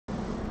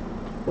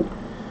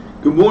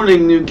Good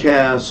morning,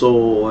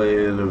 Newcastle,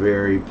 and a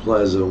very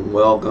pleasant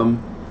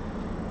welcome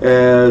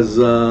as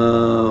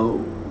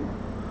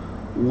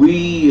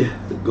we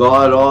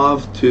got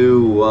off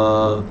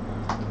to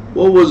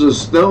what was a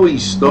snowy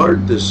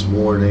start this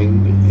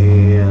morning,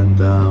 and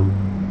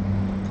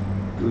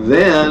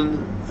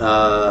then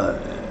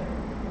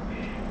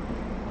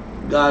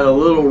got a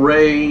little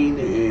rain,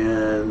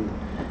 and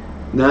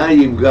now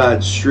you've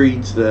got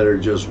streets that are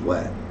just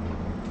wet.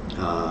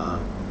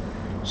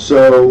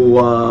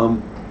 So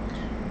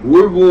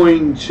we're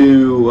going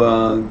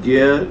to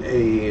get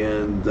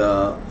and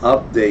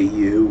update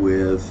you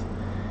with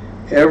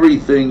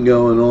everything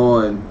going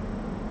on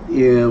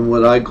in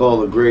what I call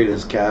the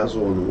greatest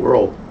castle in the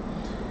world,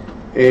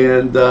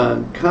 and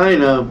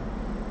kind of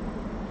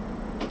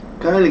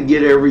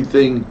get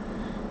everything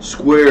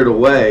squared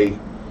away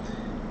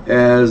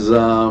as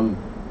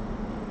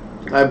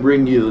I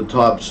bring you the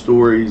top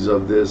stories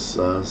of this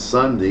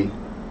Sunday.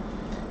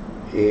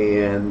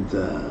 And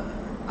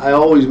I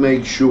always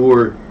make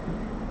sure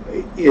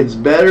it's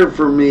better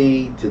for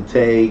me to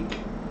take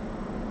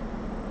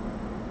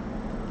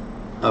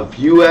a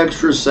few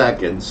extra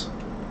seconds,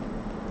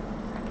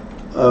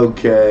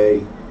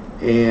 okay,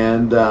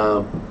 and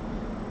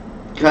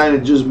kind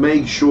of just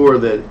make sure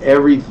that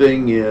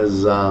everything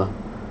is all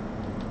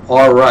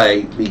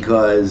right,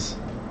 because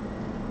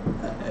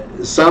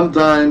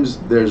sometimes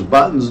there's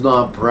buttons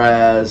not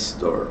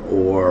pressed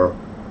or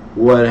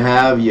what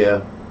have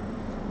you,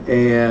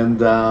 and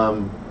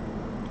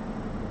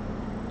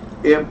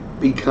it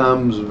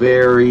becomes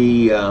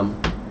very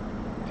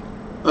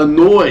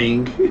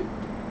annoying,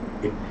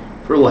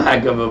 for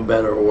lack of a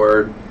better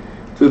word,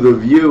 to the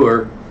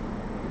viewer,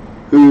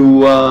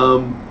 who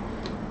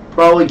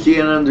probably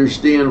can't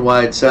understand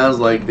why it sounds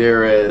like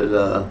they're at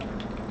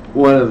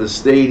one of the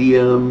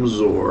stadiums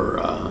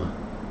or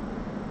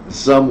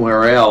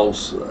somewhere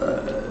else.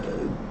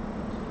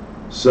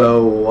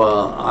 So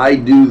I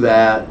do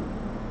that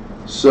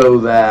so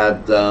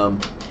that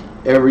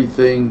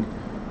everything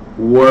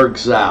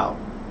works out,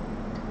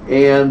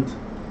 and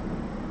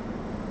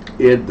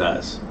it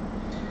does.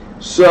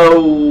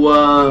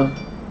 So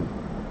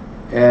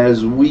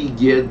as we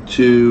get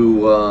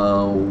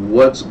to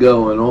what's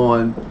going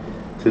on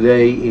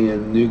today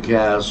in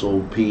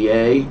Newcastle,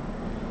 PA,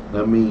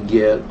 let me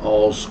get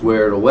all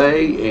squared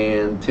away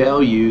and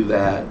tell you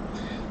that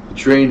the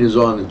train is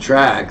on the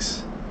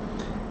tracks,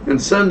 and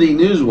Sunday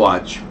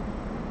Newswatch,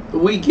 the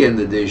weekend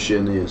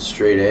edition, is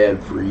straight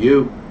ahead for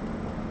you.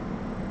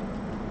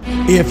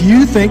 If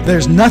you think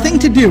there's nothing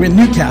to do in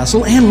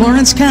Newcastle and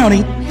Lawrence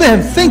County,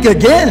 then think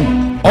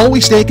again.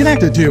 Always stay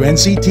connected to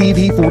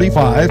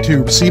NCTV45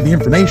 to receive the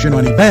information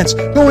on events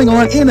going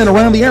on in and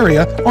around the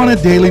area on a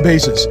daily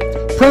basis.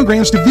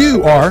 Programs to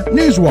view are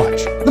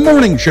Newswatch, The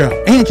Morning Show,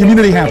 and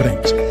Community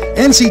Happenings.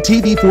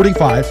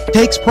 NCTV45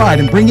 takes pride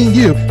in bringing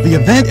you the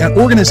event and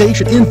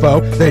organization info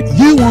that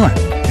you want.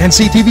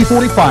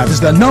 NCTV45 is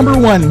the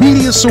 #1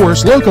 media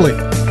source locally.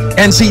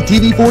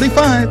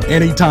 NCTV45,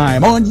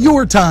 anytime on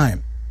your time.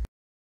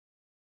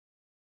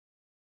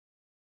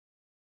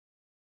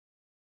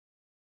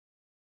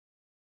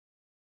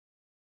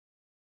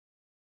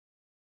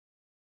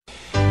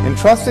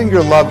 Entrusting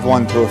your loved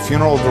one to a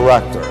funeral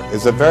director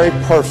is a very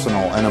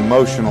personal and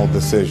emotional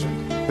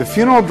decision. The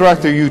funeral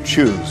director you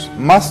choose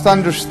must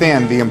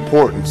understand the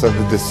importance of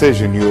the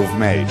decision you have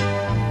made.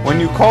 When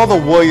you call the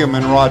William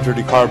and Roger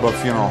DeCarbo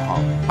Funeral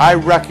Home, I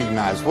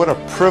recognize what a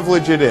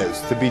privilege it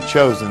is to be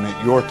chosen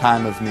at your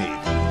time of need.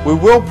 We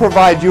will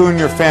provide you and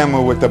your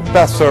family with the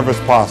best service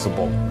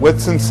possible,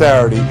 with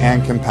sincerity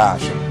and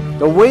compassion.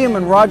 The William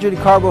and Roger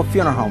DeCarbo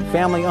Funeral Home,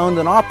 family owned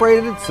and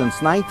operated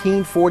since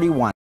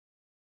 1941.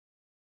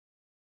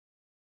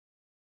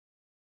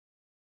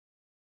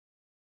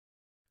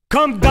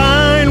 Come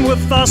dine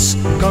with us,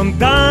 come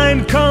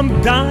dine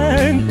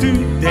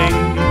today.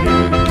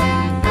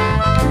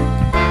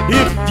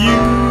 If you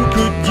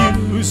could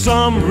use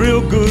some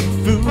real good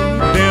food,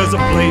 there's a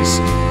place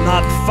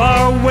not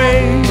far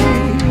away.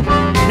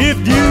 If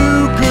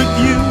you could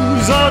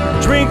use a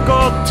drink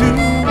or two,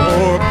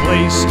 or a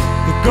place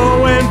to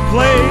go and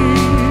play,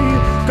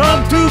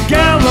 come to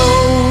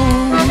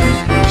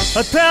Gallows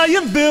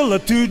Italian Villa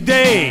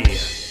today.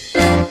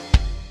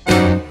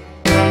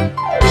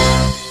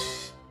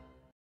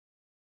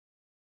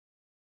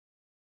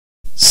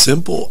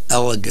 Simple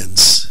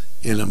elegance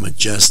in a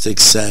majestic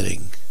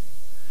setting.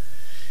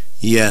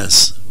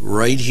 Yes,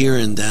 right here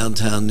in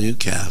downtown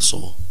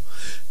Newcastle,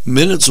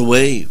 minutes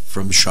away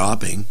from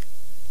shopping,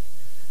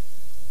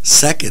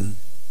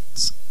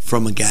 seconds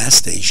from a gas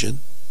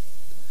station,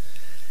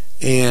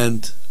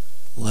 and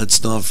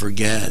let's not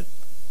forget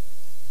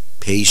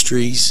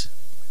pastries,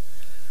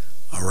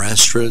 a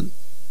restaurant,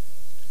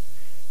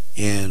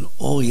 and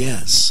oh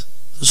yes,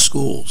 the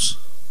schools.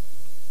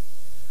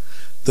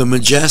 The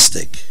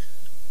majestic,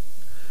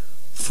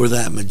 for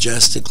that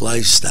majestic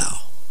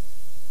lifestyle,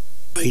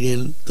 right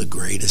in the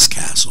greatest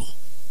castle,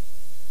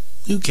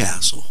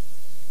 Newcastle.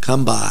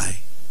 Come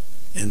by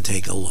and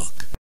take a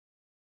look.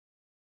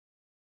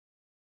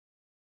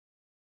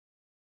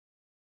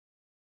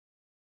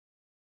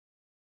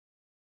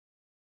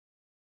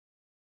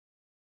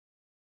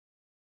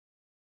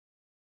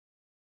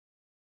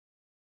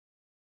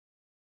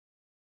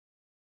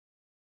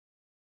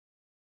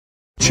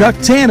 Chuck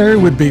Tanner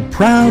would be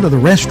proud of the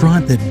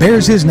restaurant that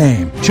bears his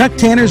name. Chuck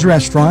Tanner's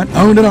Restaurant,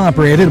 owned and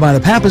operated by the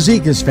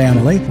Papazikas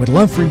family, would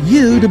love for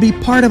you to be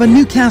part of a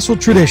Newcastle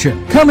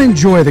tradition. Come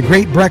enjoy the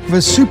great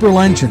breakfast, super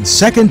lunch, and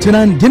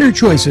second-to-none dinner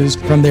choices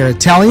from their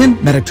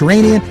Italian,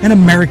 Mediterranean, and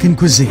American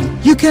cuisine.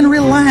 You can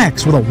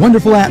relax with a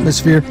wonderful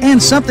atmosphere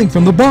and something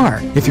from the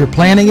bar. If you're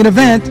planning an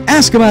event,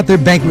 ask about their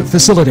banquet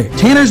facility.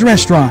 Tanner's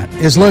Restaurant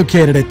is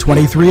located at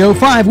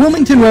 2305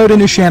 Wilmington Road in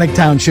Neshannock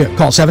Township.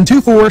 Call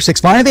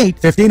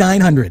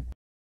 724-658-5900.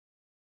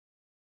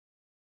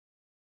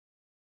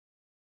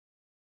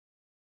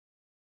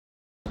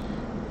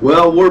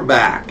 Well, we're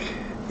back,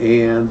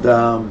 and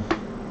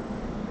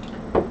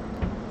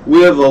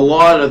we have a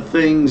lot of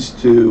things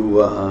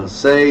to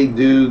say,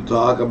 do,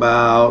 talk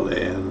about,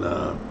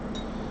 and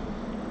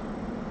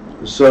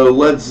so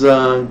let's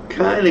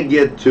kind of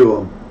get to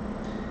them.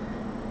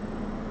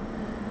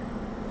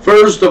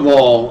 First of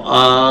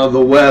all,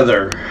 the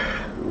weather.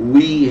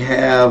 We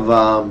have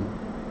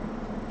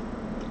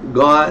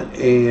got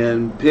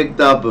and picked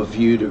up a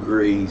few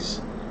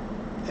degrees,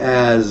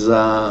 as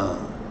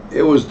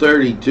it was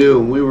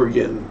 32 and we were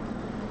getting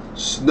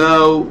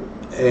snow,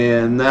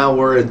 and now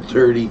we're at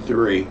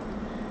 33.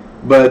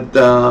 But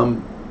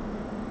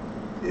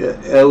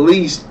at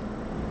least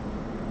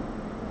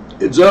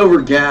it's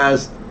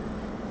overcast.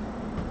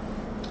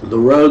 The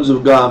roads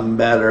have gotten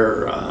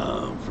better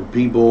for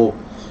people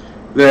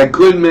that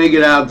couldn't make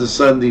it out to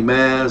Sunday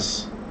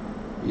Mass.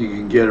 You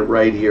can get it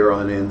right here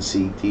on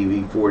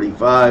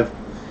NCTV45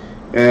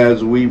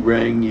 as we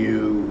bring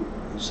you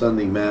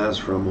Sunday Mass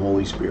from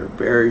Holy Spirit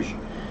Parish.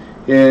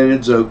 And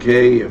it's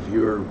okay if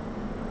you're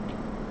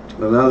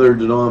another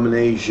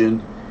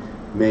denomination,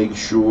 make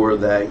sure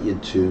that you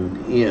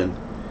tune in.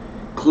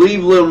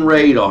 Cleveland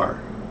radar.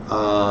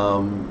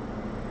 And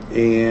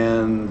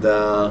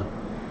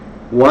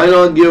why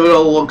not give it a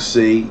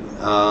look-see?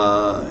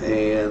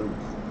 And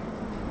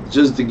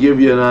just to give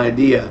you an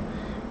idea,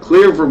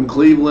 clear from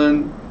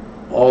Cleveland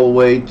all the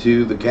way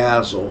to the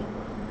castle,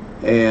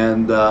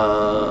 and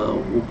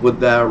we'll put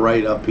that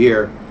right up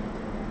here,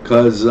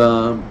 because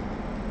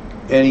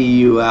any of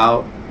you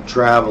out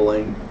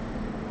traveling,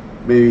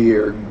 maybe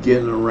you're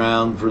getting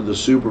around for the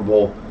Super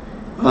Bowl,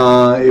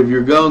 if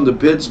you're going to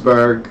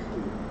Pittsburgh,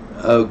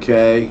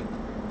 okay,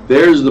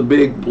 there's the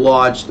big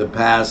blotch that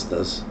passed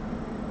us,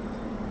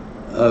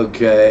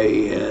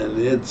 okay, and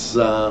it's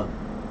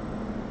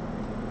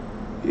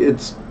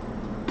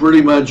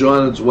pretty much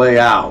on its way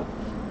out.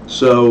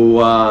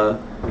 So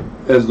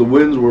as the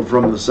winds were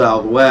from the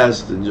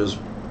southwest, and just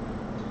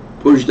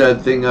pushed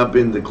that thing up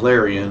into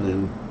Clarion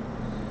and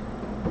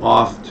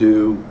off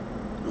to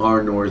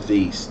our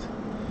northeast.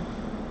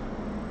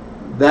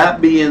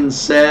 That being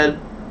said,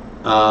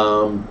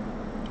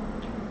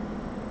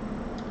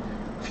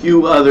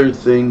 few other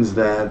things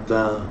that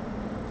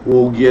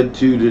we'll get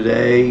to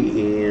today,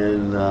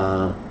 and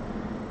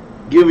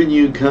giving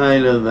you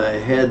kind of a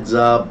heads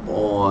up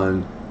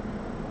on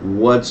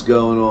what's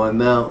going on.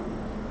 Now,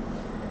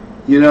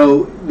 you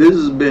know, this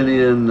has been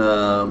in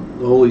the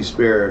Holy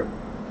Spirit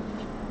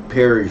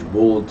Parish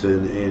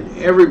Bulletin, and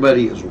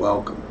everybody is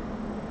welcome.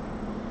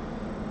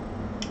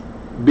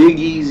 Big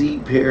Easy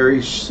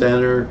Parish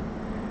Center,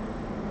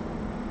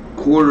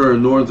 corner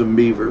of North and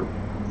Beaver,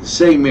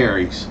 St.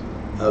 Mary's,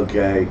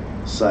 okay,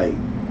 site.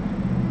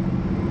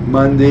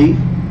 Monday,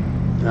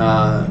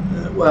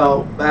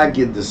 well, back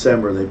in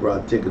December they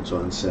brought tickets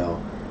on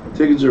sale.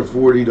 Tickets are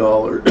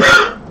 $40,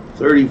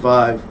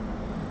 $35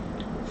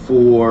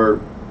 for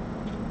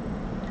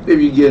if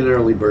you get an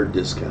early bird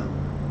discount.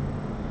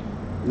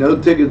 No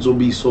tickets will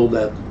be sold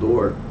at the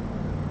door.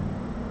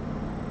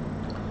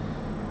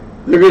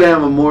 They're going to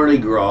have a Mardi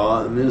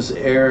Gras, and this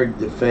Eric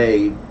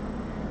DeFay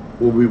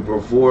will be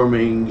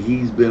performing.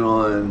 He's been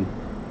on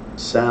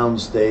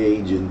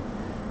Soundstage and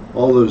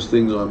all those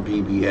things on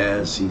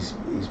PBS. He's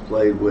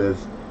played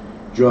with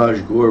Josh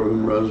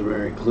Groban,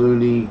 Rosemary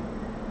Clooney,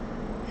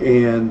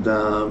 and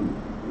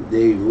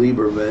Dave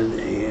Lieberman,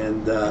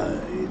 and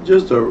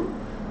just a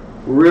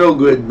real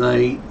good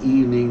night,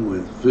 evening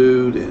with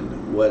food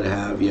and what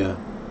have you.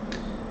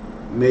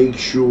 Make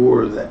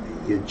sure that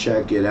you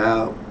check it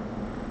out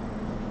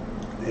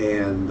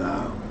and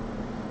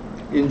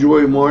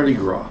enjoy Mardi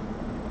Gras.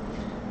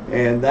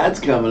 And that's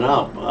coming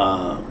up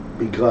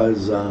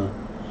because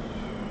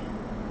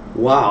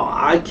wow,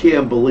 I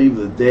can't believe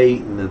the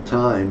date and the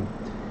time.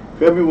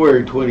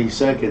 February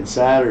 22nd,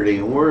 Saturday,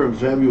 and we're in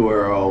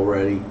February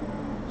already.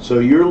 So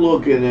you're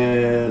looking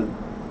at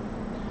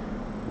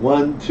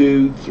 1,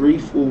 2, 3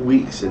 full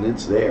weeks, and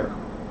it's there.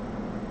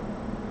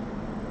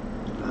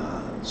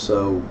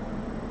 So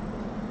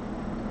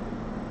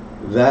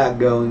that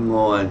going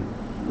on.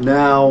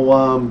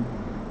 Now,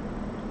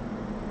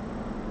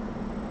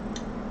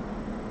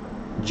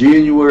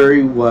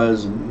 January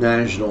was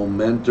National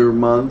Mentor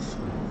Month.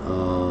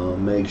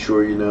 Make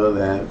sure you know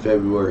that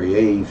February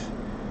 8th,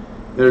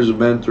 there's a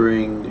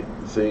mentoring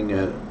thing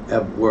at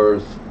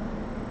Epworth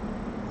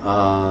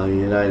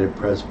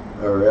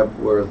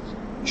Epworth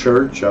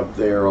Church up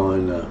there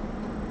on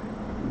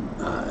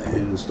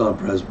and it's not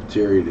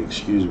Presbyterian,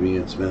 excuse me,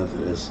 it's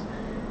Methodist.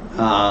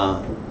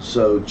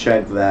 So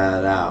check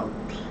that out.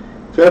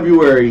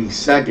 February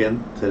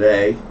 2nd,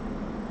 today,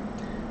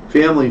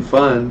 Family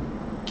Fun,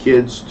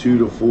 kids 2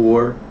 to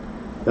 4.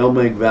 They'll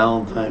make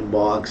Valentine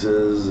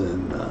boxes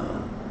and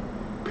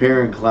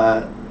parent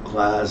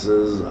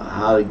classes,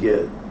 how to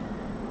get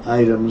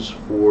items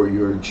for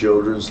your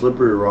children.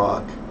 Slippery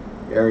Rock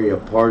Area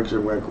Parks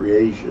and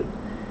Recreation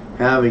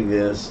having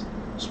this,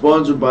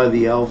 sponsored by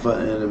the Alpha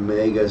and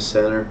Omega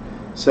Center.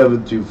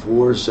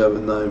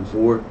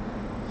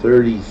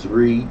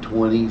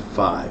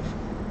 724-794-3325.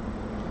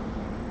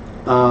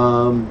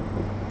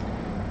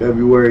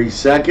 February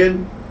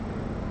 2nd,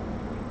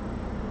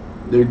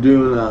 they're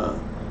doing a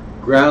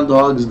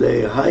Groundhog's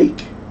Day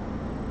hike,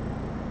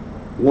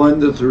 1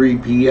 to 3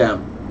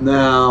 p.m.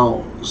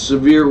 Now,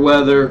 severe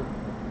weather,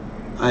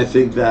 I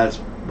think that's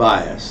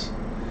bias.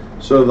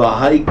 So the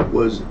hike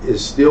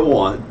is still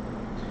on.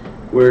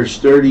 Wear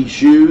sturdy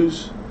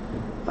shoes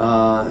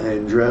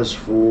and dress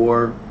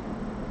for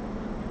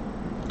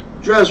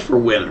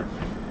winter.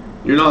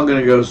 You're not going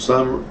to go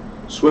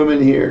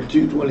swimming here.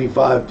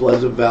 225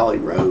 Pleasant Valley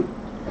Road,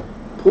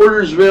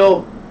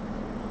 Portersville,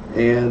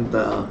 and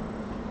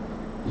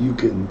you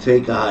can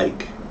take a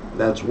hike.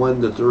 That's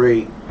 1 to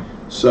 3.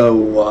 So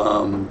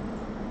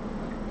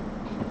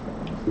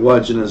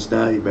watching us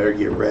now, you better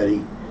get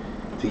ready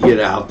to get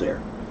out there.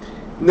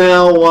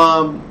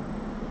 Now,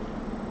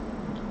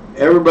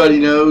 everybody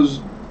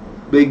knows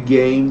big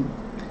game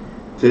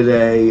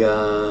today.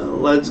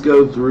 Let's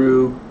go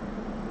through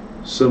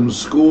some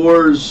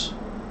scores.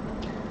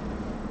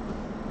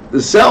 The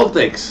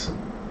Celtics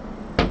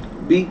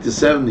beat the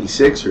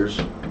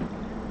 76ers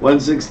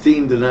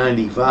 116 to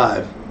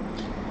 95.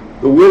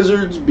 The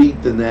Wizards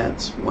beat the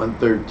Nets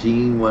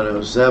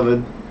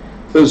 113-107.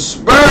 The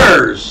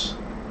Spurs,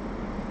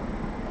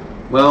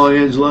 well,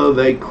 Angelo,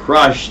 they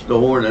crushed the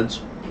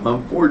Hornets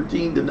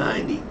 114 to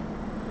 90.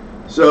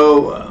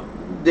 So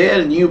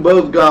Dan and you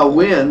both got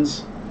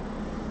wins.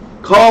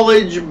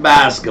 College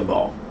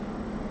basketball.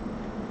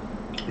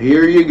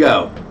 Here you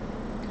go.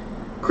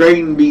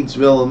 Creighton beats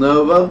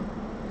Villanova.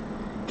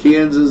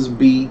 Kansas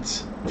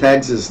beats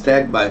Texas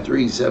Tech by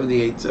 3,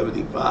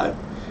 78-75.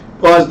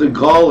 Boston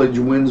College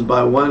wins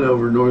by 1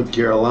 over North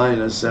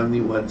Carolina,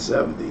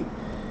 71-70.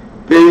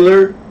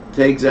 Baylor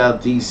takes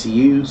out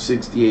TCU,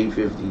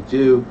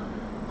 68-52.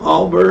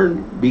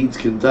 Auburn beats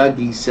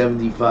Kentucky,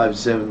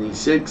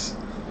 75-76.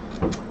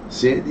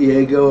 San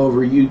Diego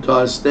over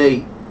Utah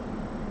State,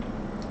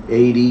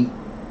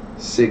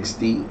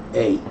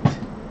 80-68.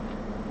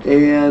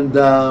 And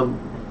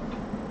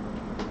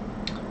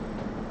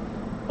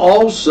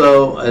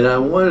also, and I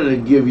wanted to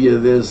give you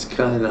this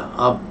kind of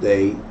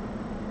update,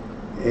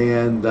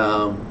 and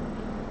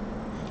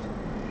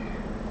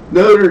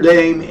Notre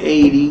Dame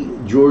 80,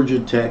 Georgia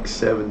Tech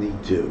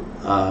 72,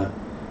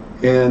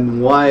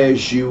 and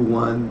YSU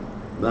won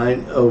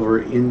 9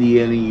 over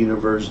Indiana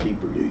University,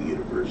 Purdue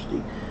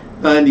University,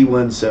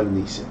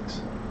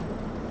 91-76.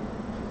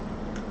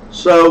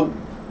 So,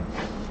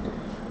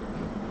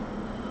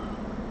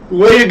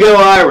 way to go,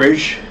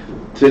 Irish.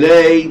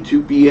 Today,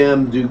 2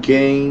 p.m.,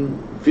 Duquesne,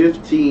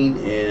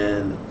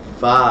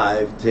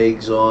 15-5,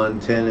 takes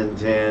on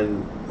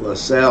 10-10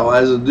 LaSalle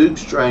as the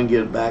Dukes try and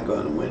get back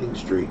on a winning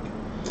streak.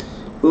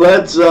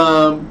 Let's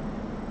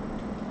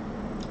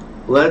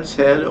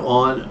head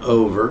on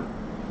over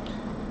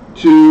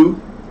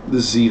to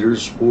the Cedar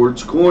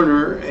Sports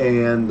Corner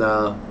and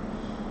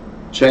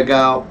check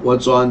out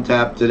what's on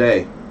tap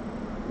today.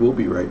 We'll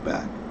be right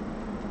back.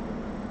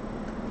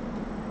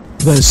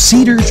 The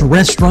Cedars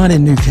Restaurant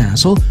in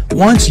Newcastle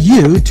wants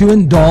you to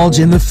indulge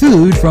in the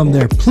food from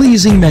their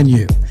pleasing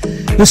menu.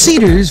 The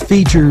Cedars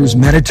features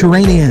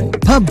Mediterranean,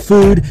 pub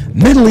food,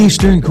 Middle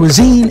Eastern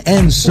cuisine,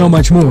 and so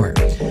much more.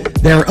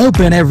 They're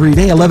open every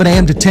day, 11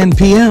 a.m. to 10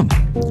 p.m.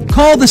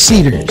 Call the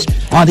Cedars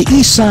on the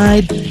east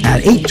side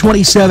at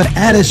 827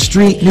 Addis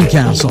Street,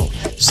 Newcastle,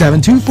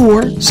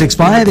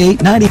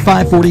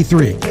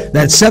 724-658-9543.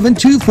 That's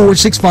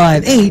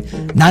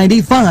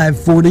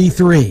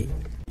 724-658-9543.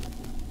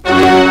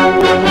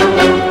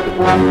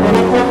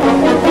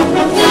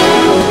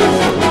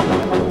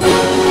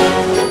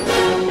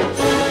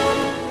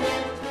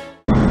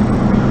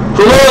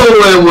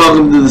 Hello and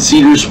welcome to the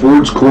Cedar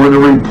Sports Corner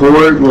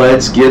Report.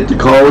 Let's get to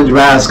college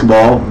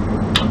basketball.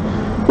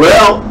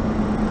 Well,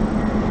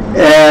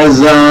 as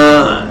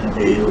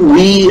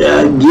we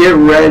get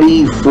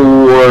ready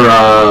for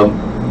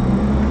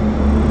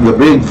the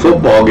big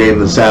football game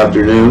this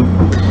afternoon,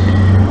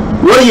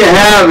 what you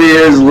have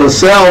is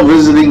LaSalle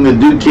visiting the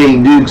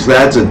Duquesne Dukes.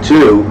 That's a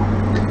 2.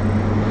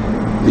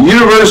 The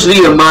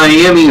University of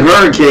Miami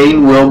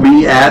Hurricane will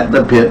be at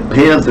the Pitt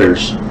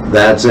Panthers.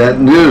 That's at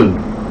noon.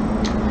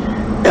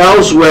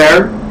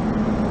 Elsewhere,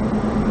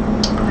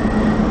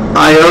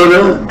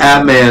 Iona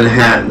at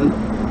Manhattan,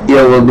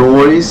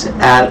 Illinois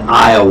at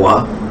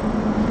Iowa.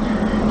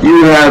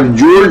 You have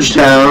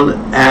Georgetown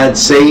at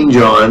St.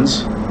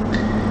 John's,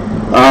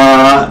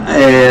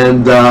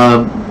 and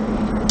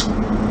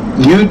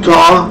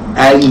Utah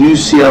at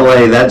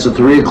UCLA. That's a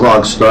 3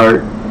 o'clock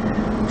start.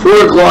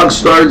 4 o'clock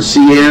start,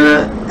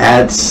 Siena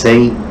at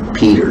St.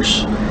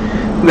 Peter's.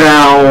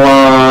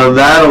 Now,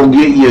 that'll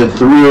get you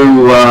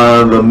through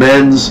the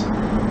men's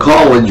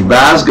college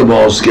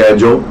basketball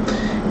schedule.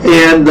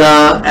 And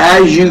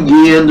as you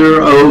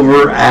gander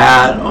over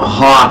at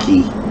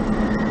hockey,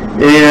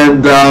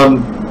 and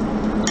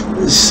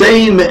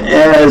same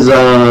as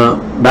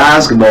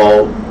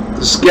basketball,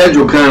 the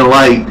schedule kind of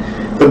light.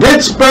 The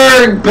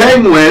Pittsburgh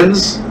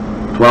Penguins,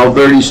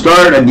 12:30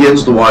 start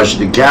against the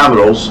Washington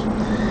Capitals.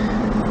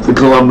 The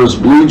Columbus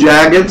Blue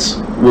Jackets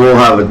will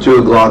have a 2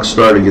 o'clock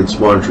start against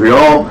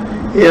Montreal.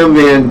 And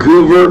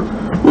Vancouver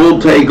will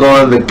take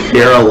on the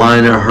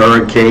Carolina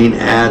Hurricane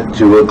at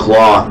 2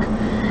 o'clock.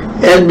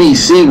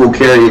 NBC will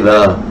carry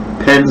the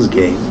Pens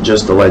game,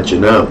 just to let you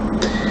know.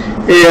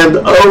 And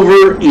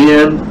over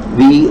in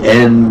the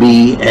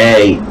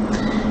NBA,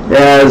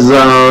 as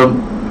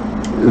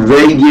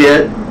they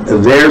get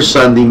their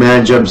Sunday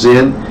matchups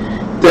in,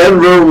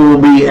 Denver will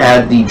be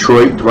at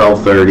Detroit,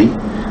 12:30.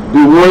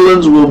 New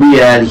Orleans will be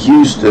at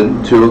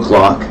Houston, 2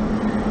 o'clock.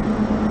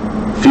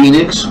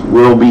 Phoenix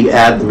will be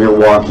at the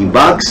Milwaukee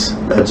Bucks.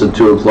 That's a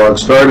 2 o'clock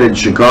start. And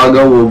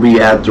Chicago will be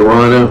at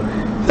Toronto.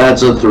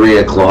 That's a 3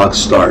 o'clock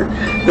start.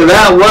 Now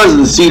that was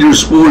the Cedars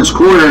Sports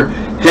Corner.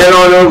 Head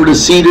on over to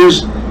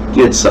Cedars,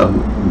 get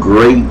some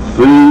great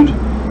food,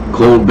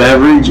 cold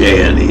beverage,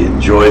 and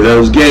enjoy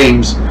those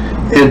games.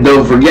 And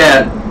don't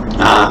forget,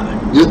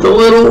 just a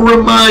little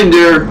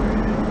reminder,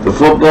 the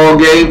football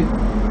game,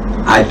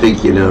 I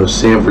think you know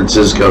San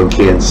Francisco,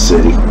 Kansas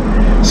City.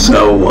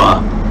 So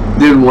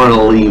didn't want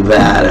to leave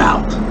that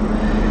out.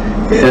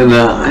 And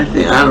I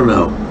don't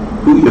know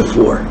who you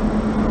for.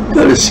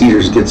 Go to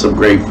Cedars, get some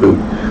great food.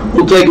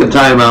 We'll take a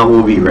time out.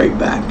 We'll be right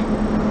back.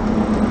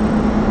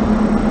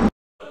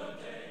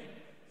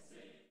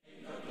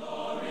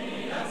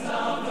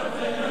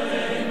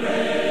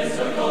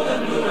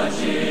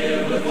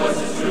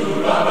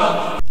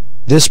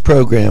 This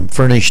program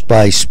furnished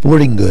by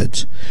Sporting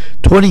Goods,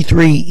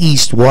 23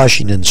 East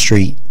Washington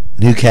Street,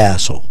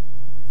 Newcastle.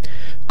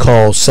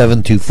 Call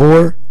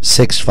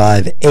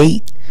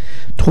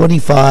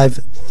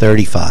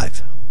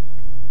 724-658-2535.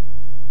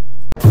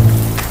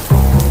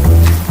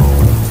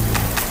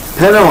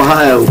 Penn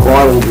Ohio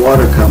Bottled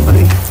Water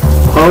Company.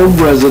 Home,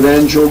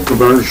 residential,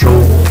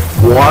 commercial,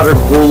 water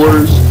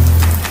coolers.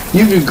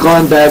 You can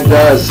contact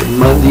us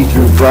Monday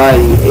through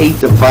Friday, 8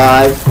 to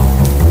 5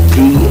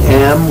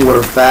 p.m.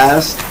 We're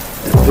fast,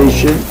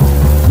 efficient,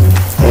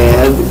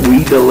 and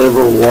we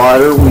deliver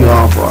water. We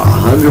offer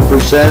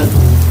 100%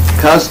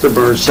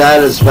 customer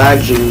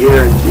satisfaction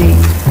guarantee.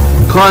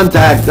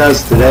 Contact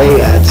us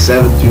today at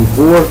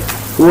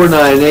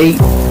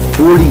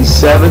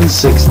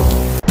 724-498-4760.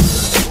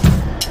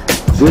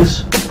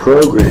 This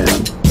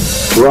program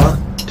brought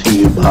to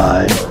you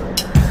by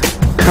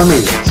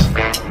Cummings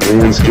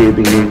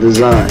Landscaping and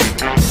Design.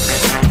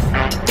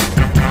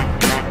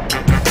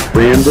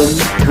 Brandon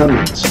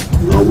Cummings,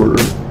 owner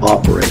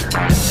operator.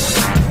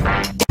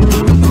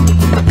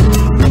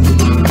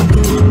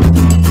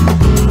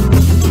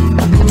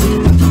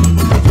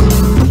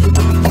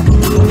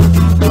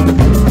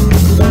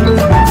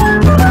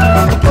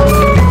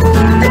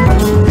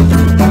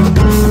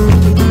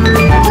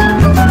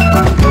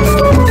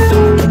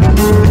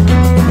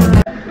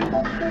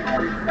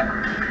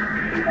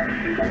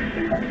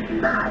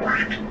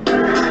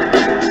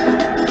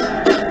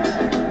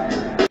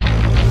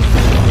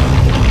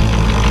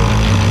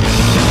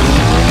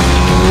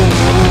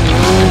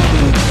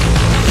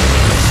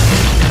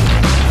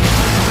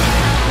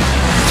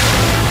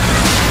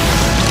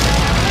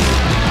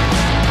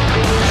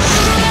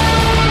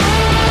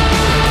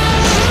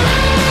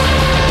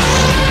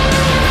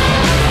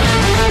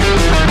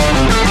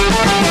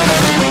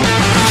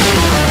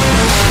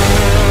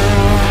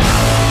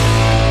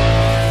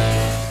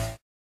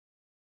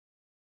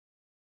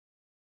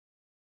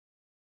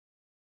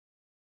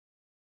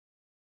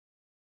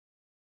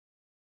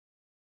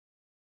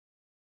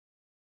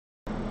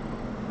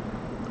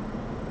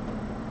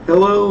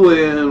 Hello,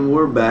 and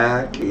we're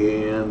back,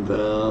 and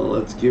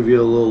let's give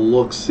you a little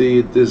look-see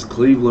at this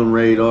Cleveland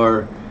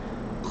radar.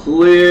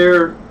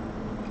 Clear,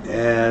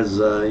 as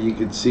you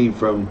can see,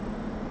 from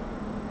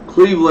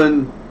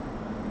Cleveland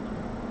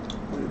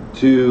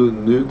to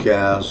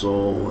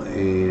Newcastle,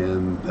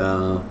 and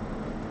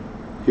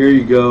here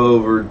you go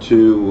over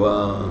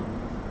to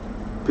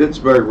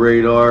Pittsburgh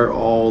radar,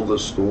 all the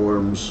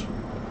storms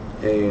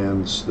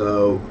and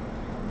snow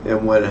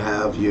and what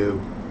have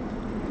you.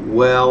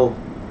 Well,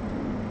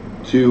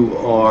 to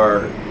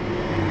our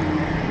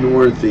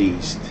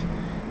northeast,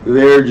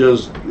 they're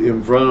just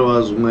in front of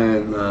us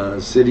when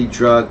city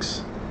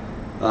trucks,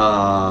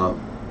 the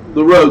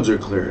roads are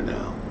clear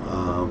now,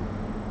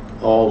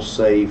 all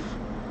safe,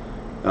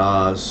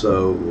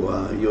 so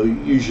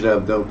you should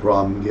have no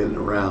problem getting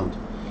around.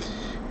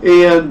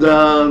 And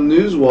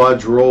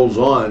Newswatch rolls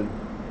on.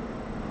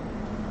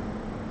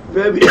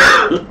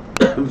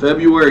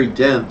 February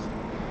 10th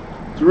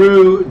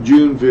through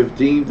June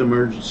 15th,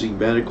 emergency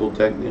medical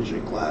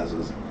technician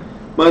classes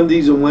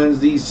Mondays and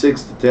Wednesdays,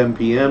 6 to 10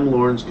 p.m.,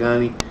 Lawrence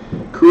County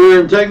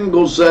Career and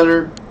Technical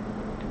Center,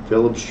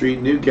 Phillip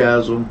Street,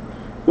 Newcastle.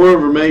 More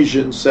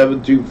information,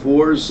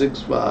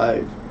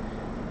 724-65.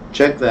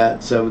 Check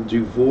that,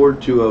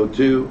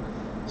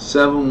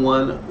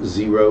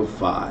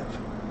 724-202-7105.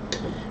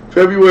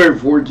 February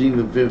 14th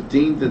and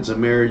 15th, it's a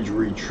marriage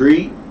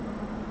retreat.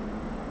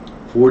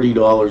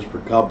 $40 per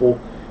couple.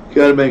 You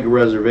got to make a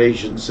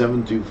reservation,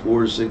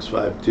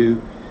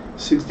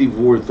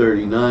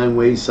 724-652-6439,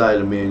 Wayside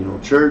Emmanuel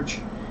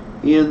Church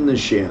in the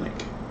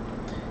Shannock.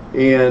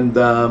 And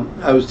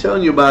I was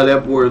telling you about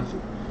Epworth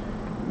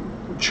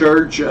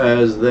Church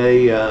as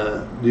they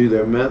do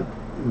their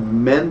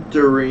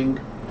mentoring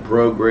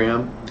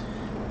program.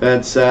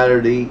 That's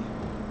Saturday,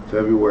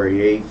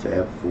 February 8th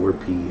at 4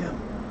 p.m.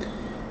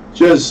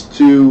 Just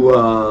to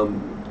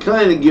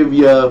kind of give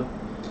you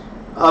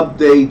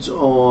updates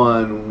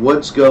on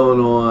what's going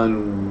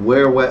on,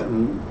 where,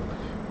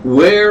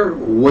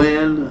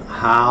 when,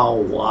 how,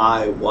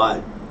 why,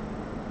 what,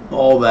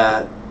 all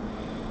that.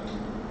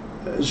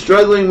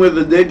 Struggling with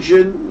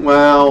addiction?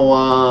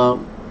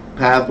 Well,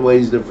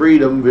 Pathways to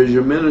Freedom,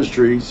 Vision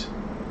Ministries,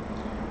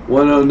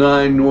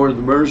 109 North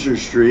Mercer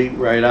Street,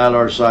 right out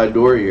our side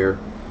door here.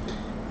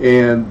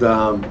 And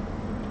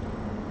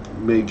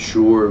make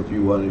sure if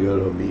you want to go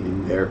to a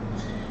meeting there,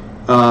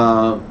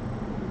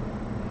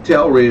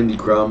 tell Randy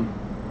Crum,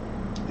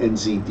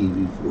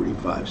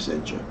 NCTV45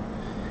 sent you.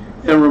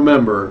 And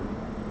remember,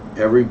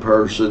 every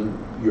person,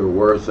 you're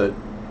worth it.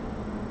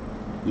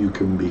 You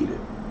can beat it.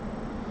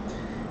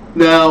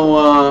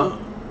 Now,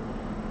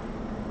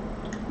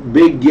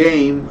 Big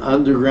Game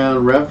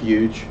Underground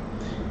Refuge,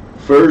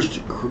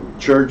 First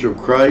Church of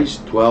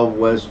Christ, 12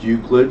 West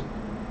Euclid,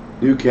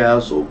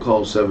 Newcastle.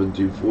 Call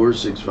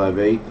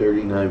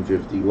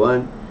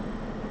 724-658-3951.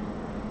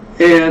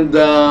 And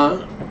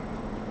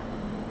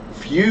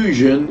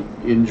Fusion,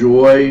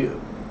 enjoy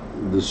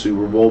the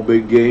Super Bowl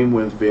Big Game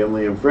with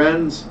family and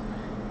friends.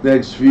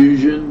 Next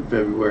Fusion,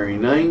 February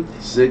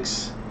 9th,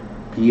 6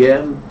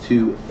 p.m.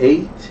 to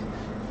 8.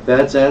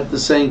 That's at the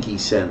Sankey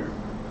Center.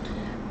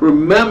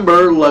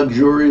 Remember,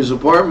 luxurious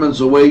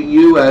apartments await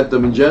you at the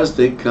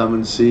Majestic. Come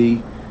and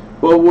see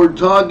what we're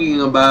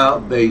talking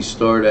about. They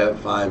start at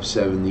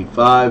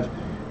 $575.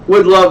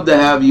 Would love to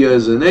have you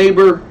as a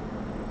neighbor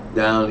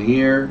down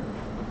here,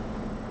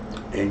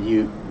 and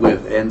you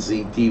with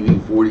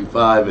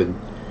NCTV45 and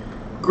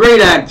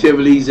great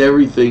activities,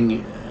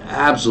 everything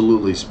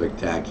absolutely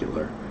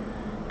spectacular.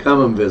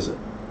 Come and visit.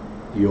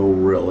 You'll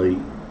really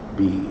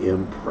be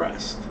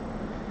impressed.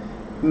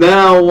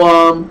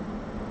 Now,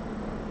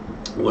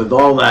 with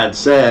all that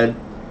said,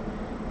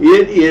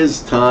 it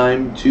is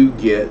time to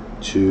get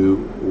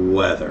to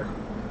weather.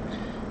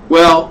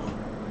 Well,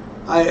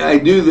 I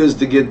do this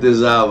to get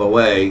this out of the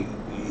way.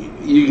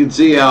 You can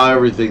see how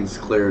everything's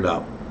cleared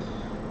up.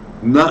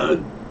 Right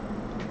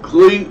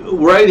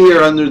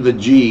here under the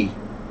G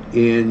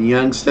in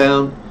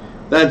Youngstown,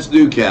 that's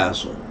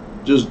Newcastle.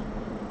 Just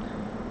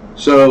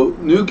so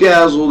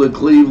Newcastle to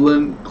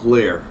Cleveland,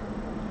 clear.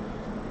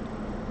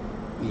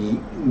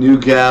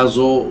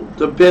 Newcastle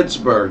to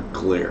Pittsburgh,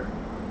 clear.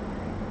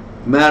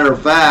 Matter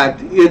of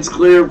fact, it's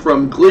clear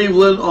from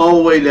Cleveland all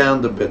the way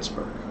down to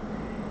Pittsburgh.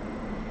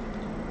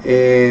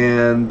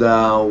 And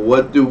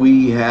what do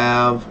we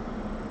have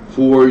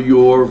for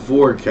your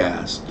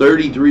forecast?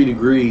 33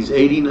 degrees,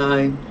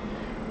 89%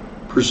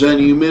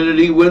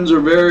 humidity, winds are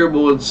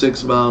variable at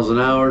 6 miles an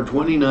hour,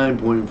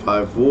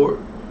 29.54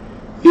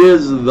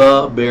 is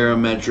the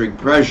barometric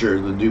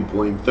pressure, the dew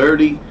point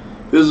 30,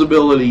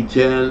 visibility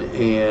 10,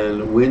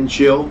 and wind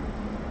chill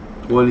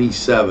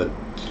 27.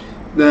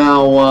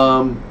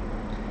 Now,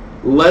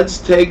 let's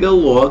take a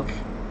look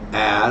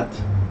at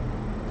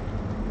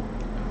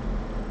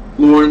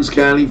Lawrence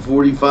County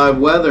 45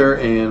 weather,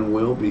 and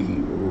we'll be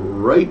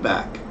right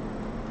back.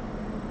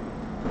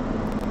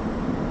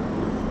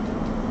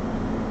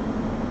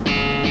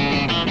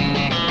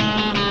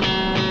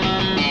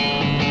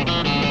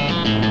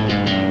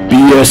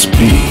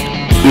 BSB.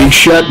 Big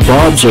Shot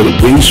Bobs are the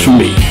wings for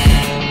me.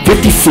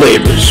 50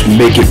 flavors,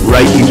 make it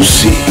right, you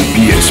see.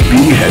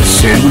 BSB has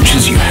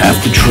sandwiches you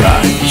have to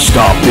try.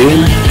 Stop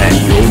in and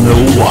you'll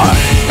know why.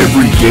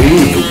 Every day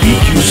of the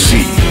week you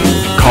see.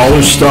 Call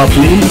or stop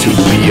in to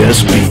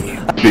BSB.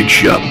 Big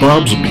Shot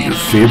Bobs will be your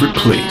favorite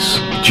place,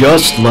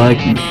 just like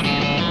me.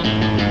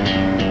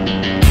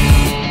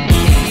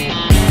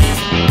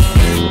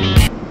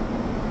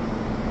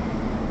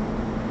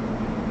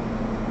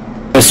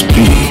 BSB.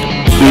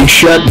 Big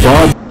Shot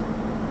Bobs.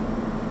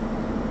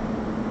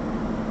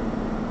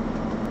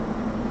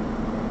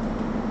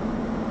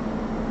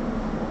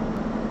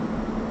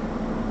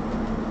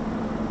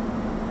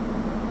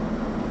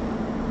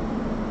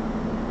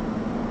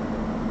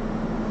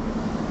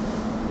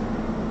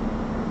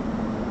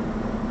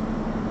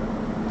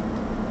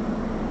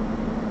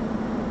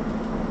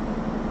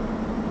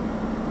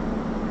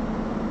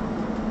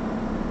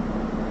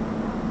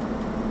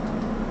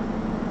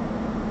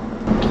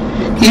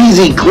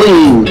 Easy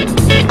Clean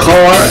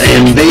Car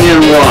and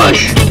Van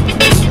Wash,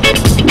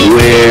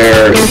 where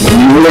where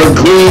your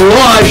clean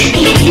wash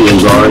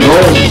is our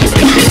goal.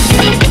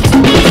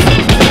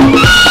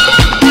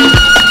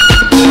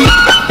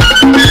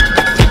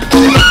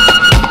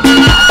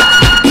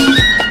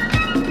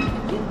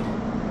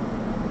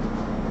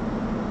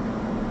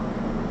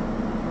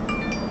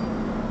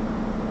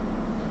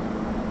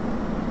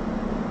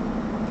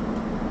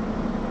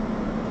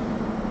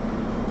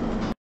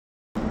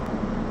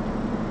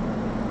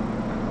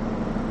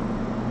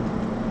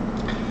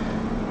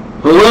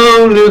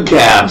 Hello,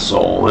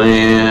 Newcastle,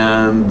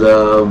 and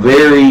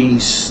very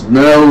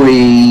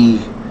snowy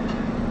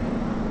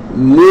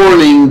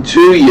morning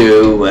to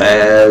you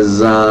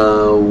as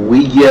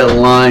we get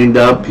lined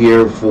up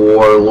here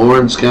for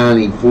Lawrence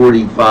County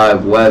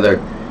 45 weather.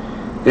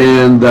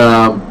 And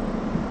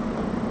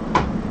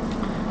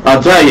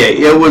I'll tell you,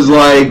 it was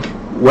like,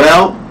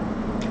 well,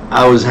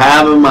 I was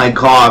having my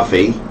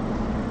coffee,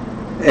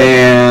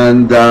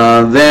 and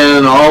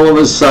then all of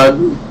a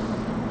sudden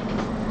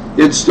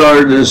it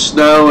started to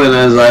snow, and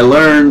as I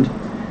learned,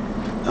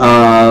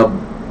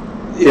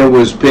 it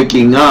was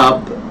picking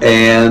up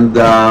and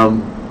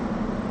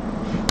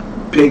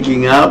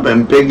picking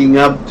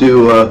up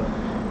to a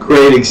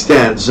great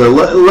extent. So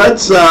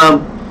let's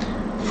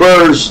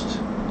first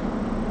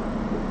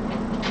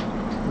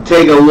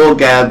take a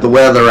look at the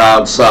weather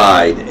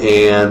outside,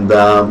 and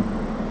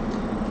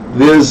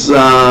this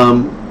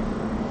kind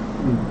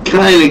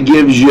of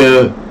gives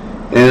you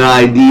an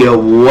idea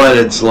of what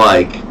it's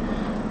like.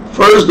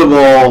 First of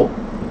all,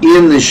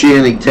 in the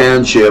Shannick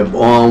Township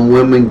on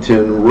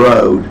Wilmington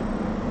Road,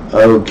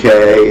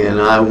 okay, and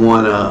I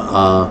want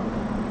to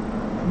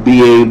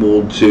be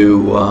able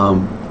to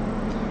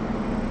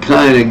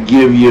kind of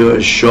give you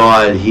a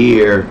shot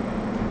here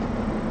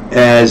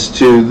as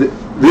to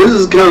this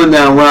is coming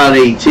down Route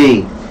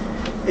 18,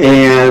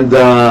 and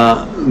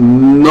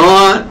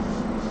not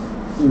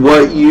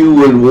what you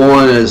would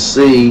want to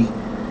see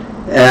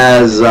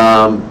as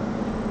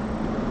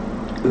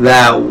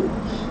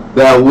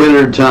that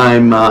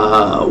wintertime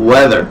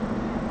weather.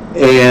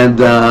 And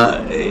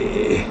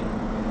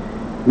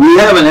we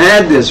haven't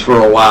had this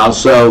for a while,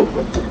 so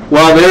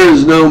while there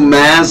is no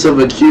massive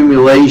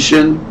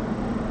accumulation,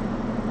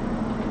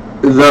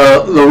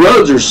 the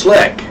roads are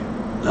slick.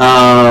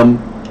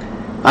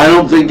 I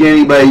don't think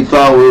anybody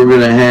thought we were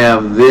going to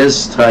have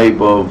this type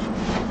of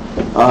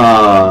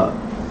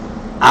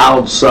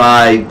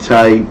outside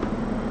type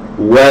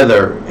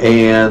weather.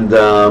 And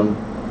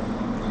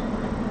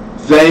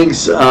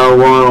thanks,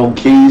 Ronald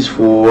Keys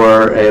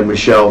and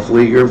Michelle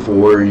Flieger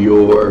for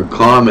your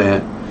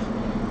comment.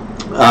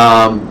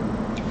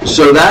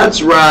 So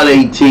that's Route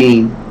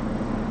 18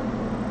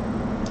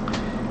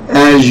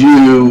 as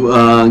you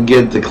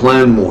get to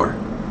Glenmore.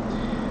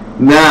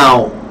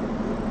 Now,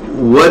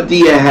 what do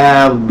you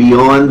have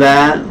beyond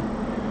that?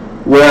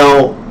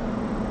 Well,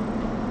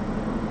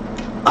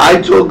 I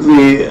took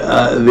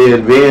the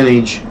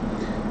advantage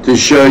to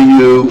show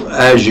you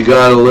as you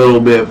got a little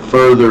bit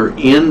further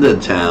into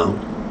town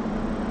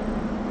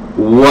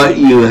what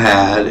you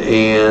had,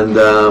 and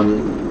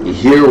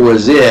here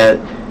was it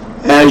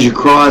as you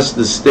crossed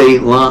the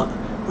state line.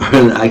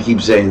 I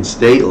keep saying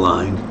state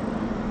line,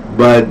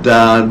 but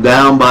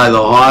down by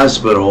the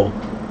hospital,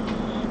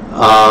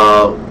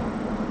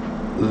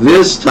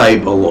 this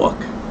type of look.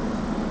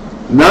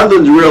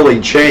 Nothing's really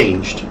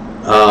changed.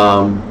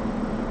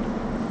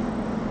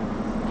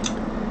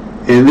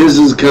 And this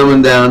is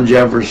coming down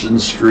Jefferson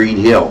Street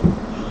Hill.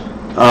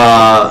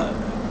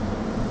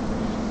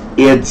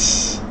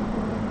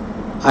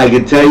 I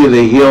can tell you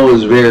the hill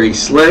is very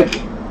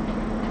slick.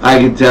 I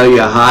can tell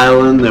you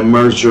Highland and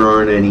Mercer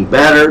aren't any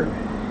better.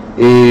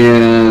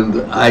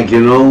 And I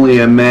can only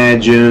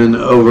imagine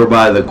over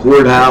by the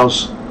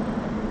courthouse,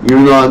 you're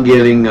not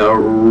getting a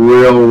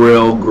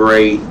real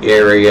great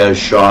area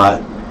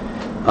shot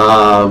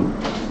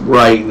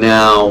right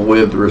now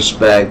with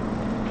respect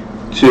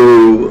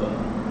to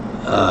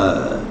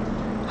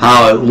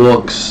how it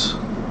looks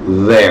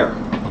there.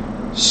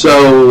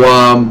 So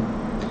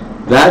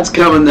that's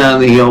coming down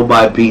the hill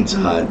by Pizza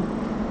Hut,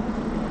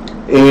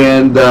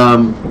 and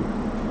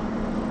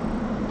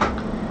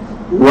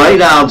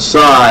right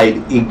outside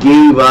it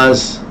gave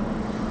us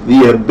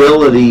the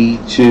ability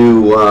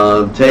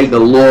to take a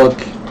look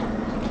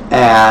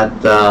at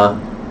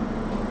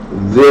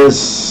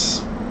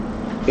this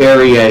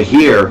area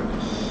here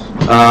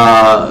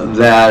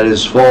that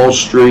is Fall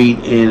Street,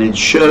 and it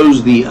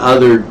shows the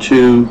other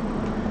two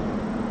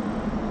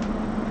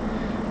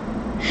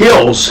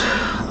hills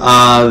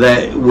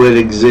that would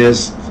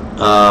exist.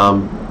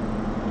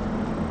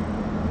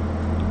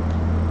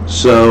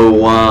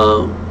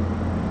 So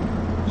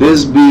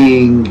this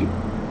being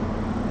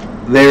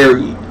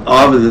there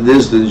off in the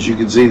distance, you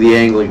can see the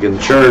Anglican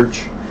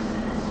Church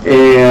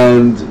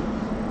and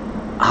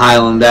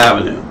Highland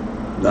Avenue,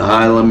 the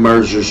Highland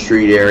Mercer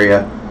Street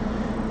area.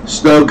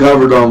 Snow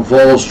covered on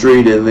Fall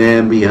Street, and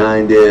then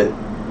behind it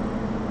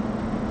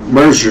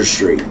Mercer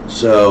Street.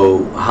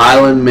 So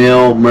Highland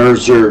Mill,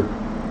 Mercer,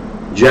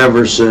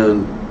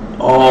 Jefferson,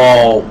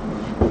 all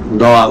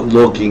not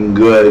looking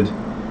good.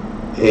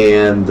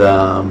 And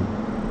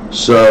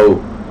So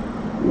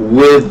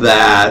with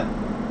that,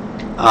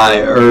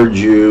 I urge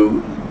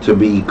you to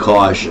be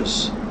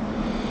cautious.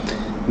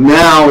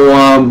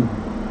 Now,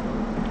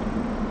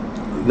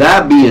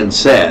 that being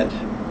said,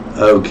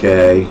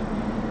 okay,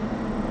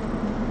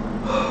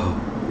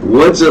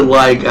 what's it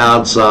like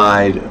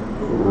outside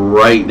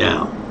right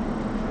now?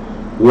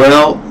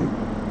 Well,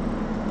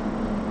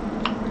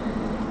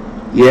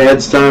 yeah,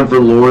 it's time for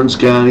Lawrence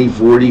County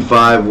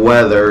 45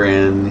 weather,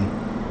 and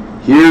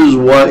here's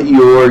what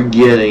you're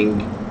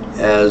getting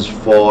as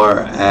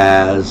far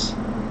as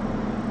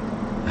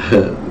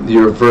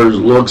your first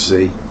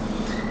look-see.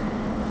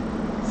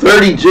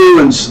 32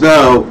 and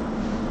snow,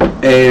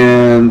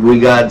 and we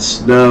got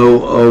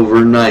snow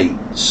overnight.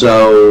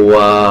 So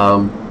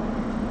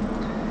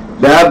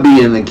that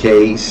being the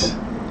case,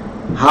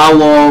 how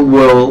long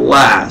will it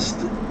last?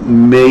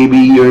 Maybe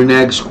your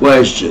next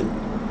question.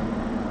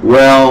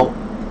 Well,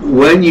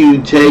 when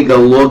you take a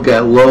look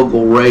at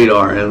local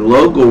radar, and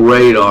local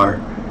radar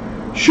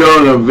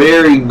showing a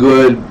very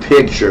good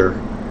picture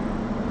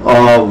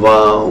of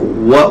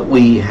what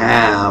we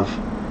have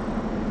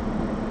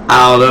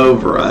out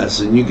over us,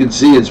 and you can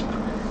see it's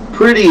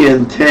pretty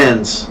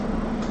intense.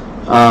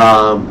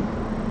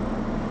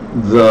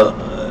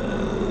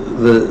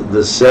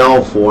 The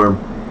cell form,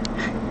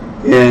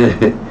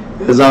 and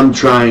as I'm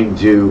trying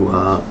to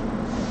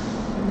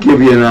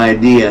give you an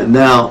idea.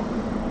 Now,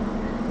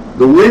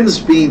 the wind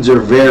speeds are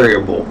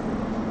variable,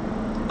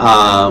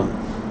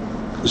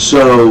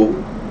 so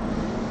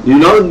you're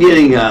not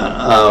getting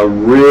a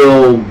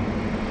real,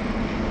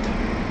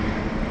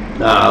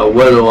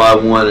 what do I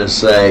want to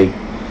say,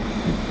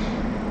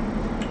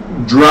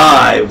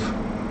 drive.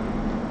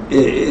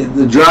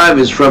 The drive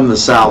is from the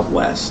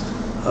southwest,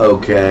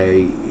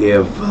 okay,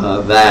 if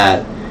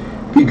that,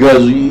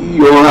 because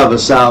you'll have a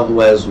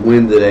southwest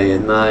wind today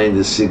at 9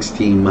 to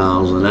 16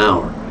 miles an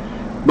hour.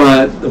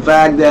 But the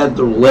fact that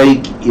the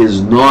lake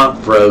is not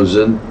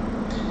frozen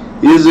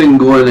isn't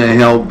going to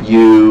help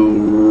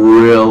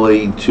you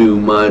really too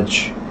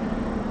much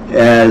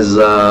as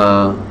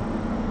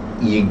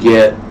you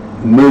get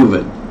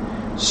moving.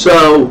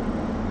 So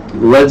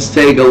let's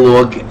take a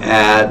look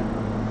at,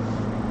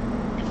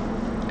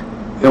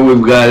 and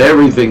we've got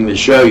everything to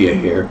show you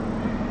here.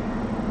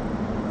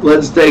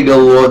 Let's take a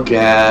look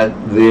at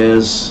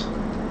this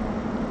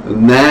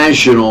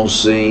national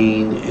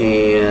scene,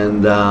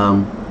 and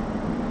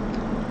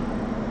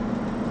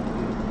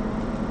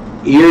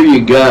here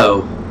you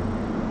go.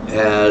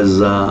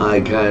 As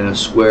I kind of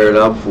square it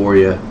up for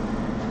you,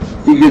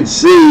 you can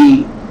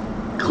see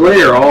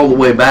clear all the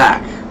way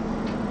back.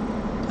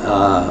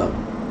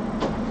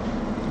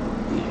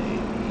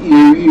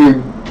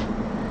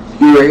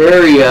 Your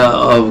area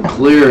of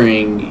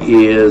clearing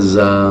is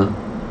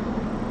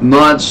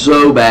not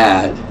so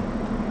bad,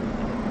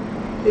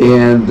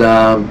 and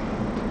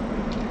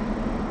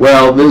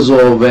well, this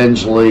will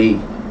eventually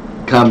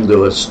come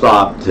to a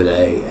stop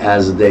today.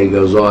 As the day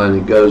goes on,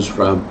 it goes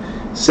from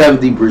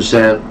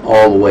 70%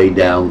 all the way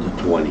down to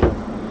 20.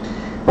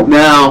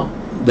 Now,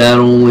 that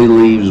only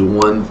leaves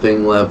one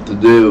thing left to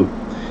do.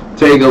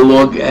 Take a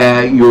look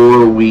at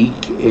your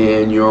week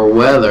and your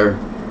weather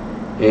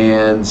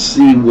and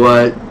see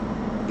what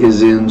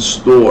is in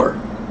store.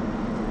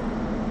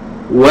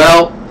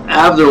 Well,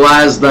 after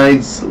last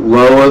night's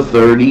low of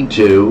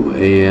 32,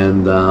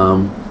 and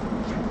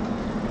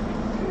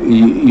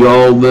you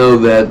all know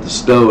that the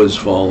snow is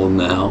falling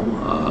now.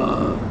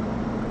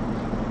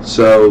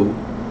 So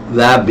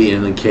that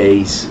being the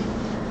case,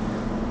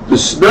 the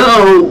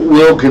snow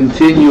will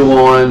continue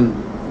on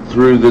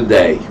through the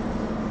day.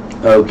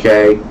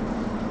 Okay.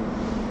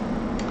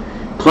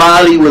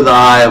 Cloudy with a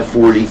high of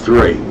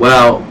 43.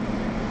 Well,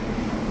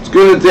 it's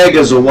going to take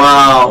us a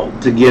while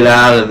to get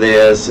out of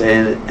this,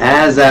 and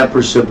as that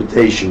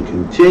precipitation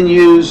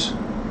continues,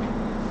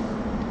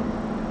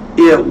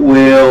 it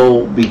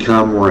will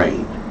become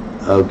rain.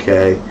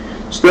 Okay.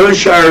 Snow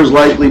showers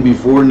likely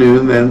before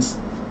noon, then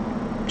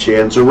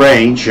chance of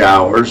rain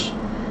showers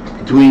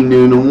between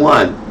noon and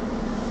 1.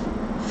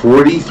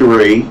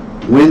 43.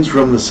 Winds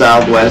from the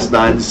southwest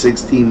 9 to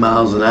 16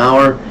 miles an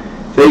hour.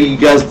 Taking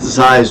gusts as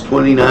high as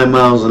 29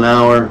 miles an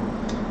hour.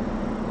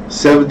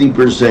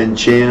 70%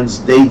 chance.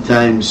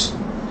 Daytime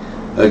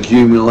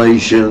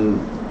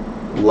accumulation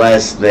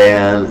less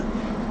than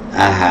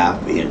a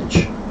 ½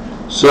 inch.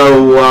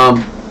 So,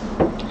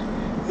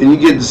 and you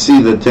get to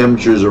see the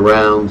temperatures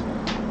around.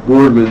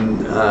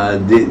 Boardman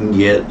didn't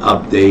get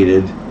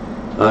updated.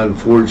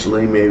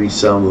 Unfortunately, maybe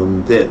some of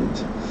them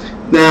didn't.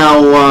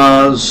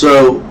 Now,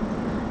 so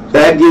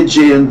that gets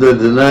you into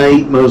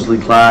tonight, mostly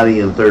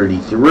cloudy and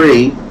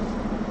 33.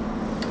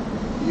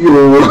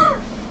 Your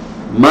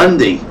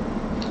Monday,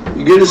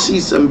 you're going to see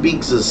some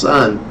peaks of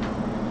sun.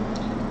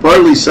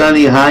 Partly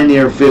sunny, high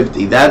near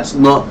 50. That's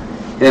not,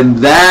 and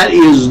that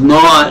is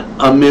not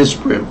a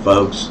misprint,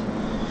 folks.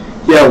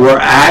 Yeah, we're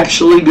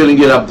actually going to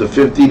get up to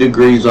 50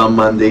 degrees on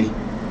Monday.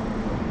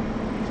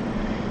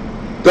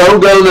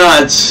 Don't go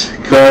nuts,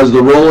 because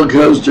the roller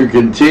coaster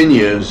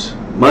continues.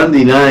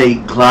 Monday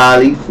night,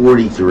 cloudy,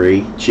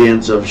 43,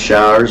 chance of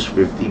showers,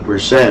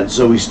 50%.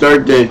 So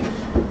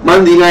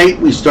Monday night,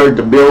 we start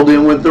to build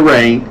in with the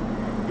rain,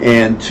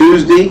 and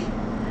Tuesday,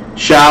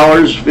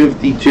 showers,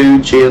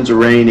 52, chance of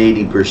rain,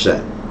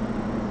 80%.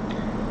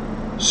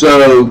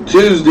 So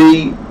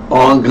Tuesday,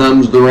 on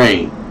comes the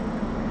rain.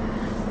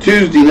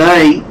 Tuesday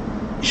night,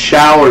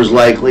 showers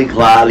likely,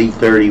 cloudy,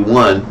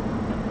 31.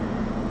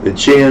 The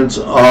chance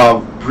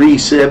of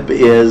precip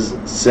is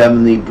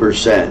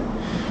 70%.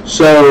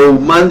 So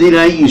Monday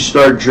night you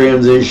start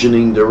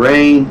transitioning to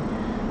rain.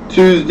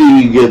 Tuesday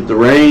you get the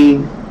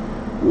rain.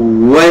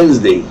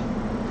 Wednesday,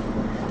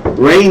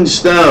 rain,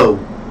 snow,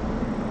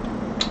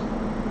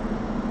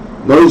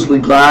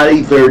 mostly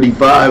cloudy,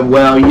 35.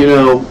 Well, you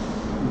know,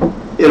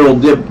 it'll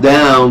dip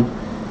down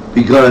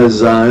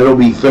because it'll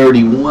be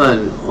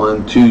 31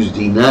 on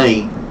Tuesday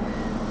night.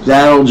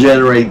 That'll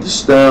generate the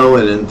snow,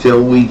 and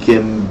until we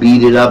can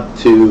beat it up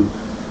to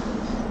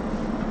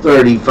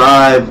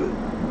 35,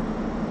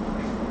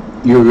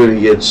 you're going to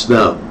get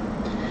snow.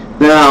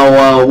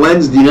 Now,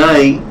 Wednesday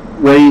night,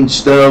 rain,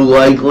 snow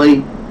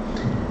likely,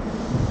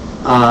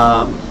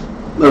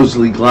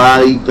 mostly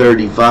cloudy,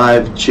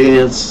 35,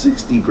 chance,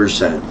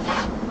 60%.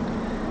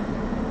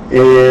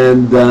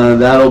 And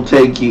that'll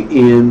take you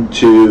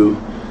into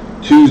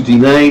Tuesday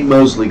night,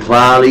 mostly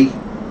cloudy,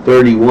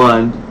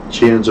 31,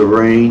 chance of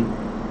rain,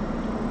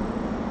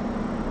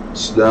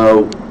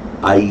 snow,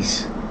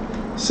 ice,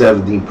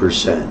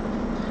 70%.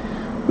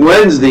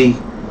 Wednesday,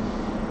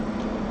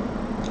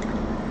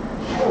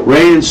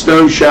 rain and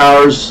snow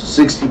showers,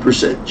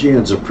 60%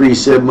 chance of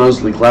precip,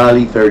 mostly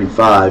cloudy,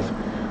 35.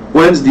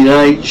 Wednesday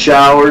night,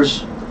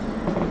 showers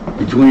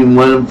between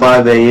 1 and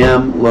 5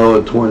 a.m., low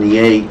of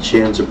 28,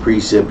 chance of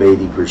precip,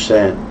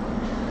 80%.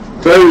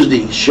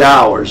 Thursday,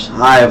 showers,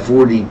 high of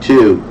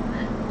 42,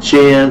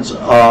 chance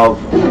of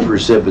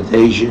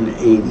precipitation,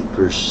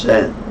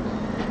 80%.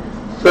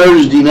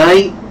 Thursday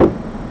night,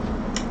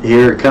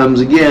 here it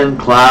comes again,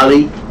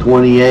 cloudy,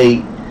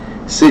 28,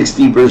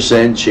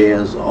 60%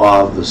 chance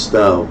of the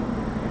snow.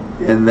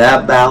 And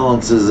that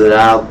balances it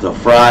out to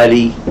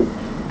Friday.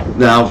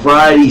 Now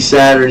Friday,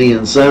 Saturday,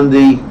 and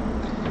Sunday,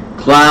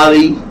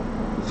 cloudy,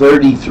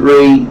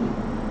 33,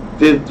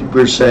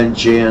 50%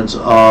 chance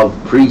of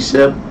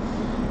precip.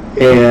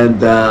 And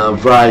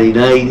Friday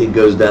night, it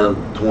goes down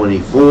to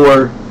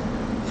 24,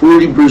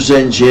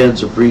 40%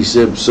 chance of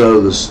precip, so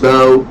the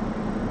snow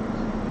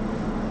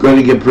going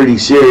to get pretty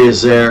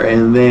serious there.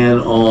 And then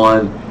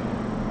on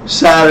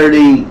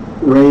Saturday,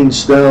 rain,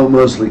 snow,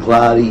 mostly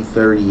cloudy,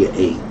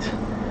 38.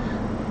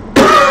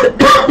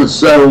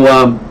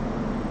 So,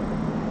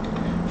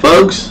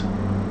 folks,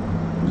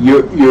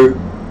 we're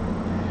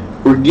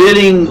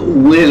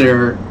getting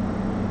winter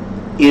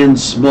in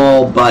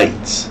small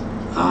bites.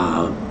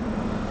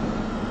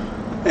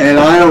 And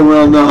I don't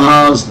really know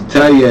how else to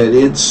tell you it.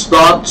 It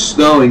stopped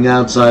snowing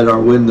outside our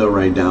window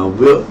right now.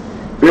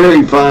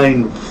 Very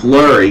fine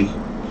flurry.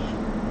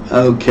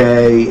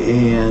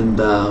 Okay, and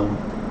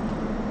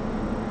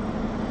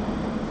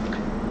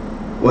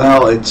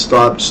well, it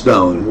stopped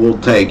snowing. We'll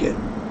take it.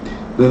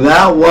 Now,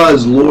 that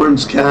was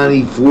Lawrence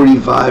County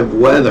 45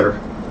 weather,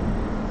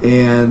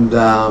 and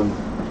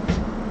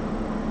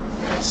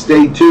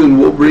stay tuned.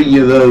 We'll bring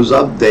you those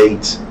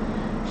updates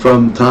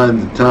from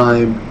time to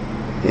time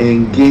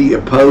and get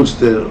you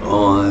posted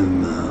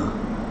on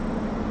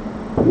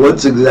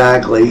what's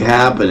exactly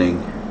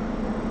happening.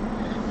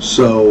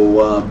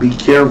 So be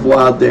careful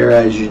out there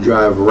as you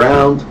drive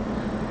around.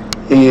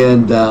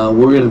 And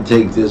we're going to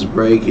take this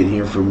break and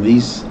hear from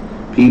these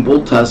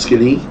people.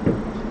 Tuscany,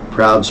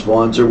 proud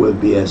sponsor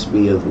with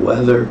BSB of the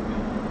weather,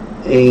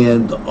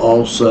 and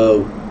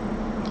also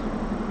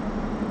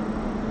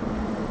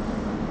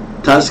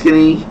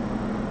Tuscany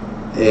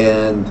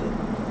and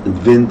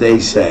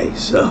Vinte Say.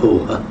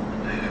 So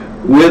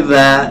with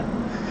that,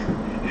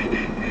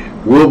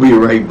 we'll be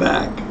right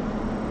back.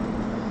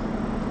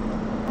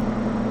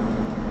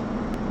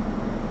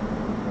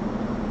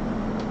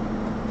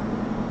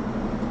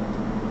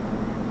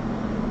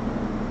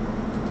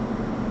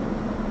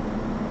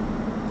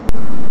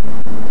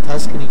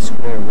 Tuscany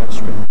Square,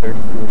 restaurant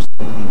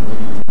 3470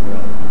 Wilmington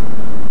Road,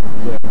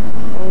 where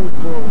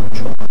old world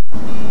charm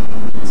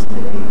meets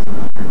today's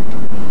modern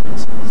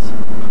conveniences.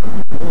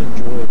 You'll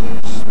enjoy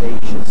their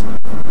spacious,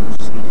 comfortable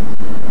seating,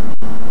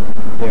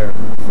 their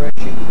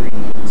fresh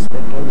ingredients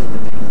that know the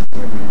name of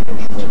every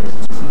dish, whether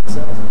it's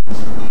pizza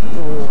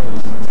or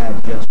at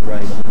just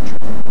right on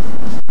track.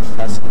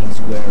 Tuscany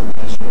Square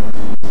Restaurant,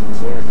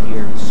 we're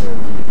here to serve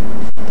you.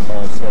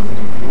 Call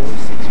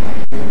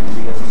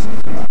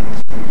 784-694-3065.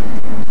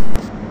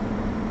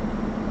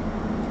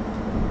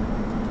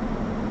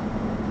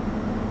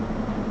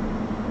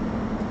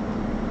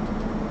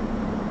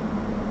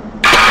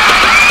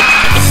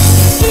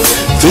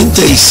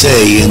 Vinte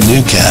Say in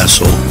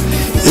Newcastle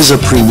is a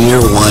premier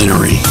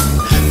winery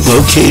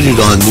located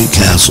on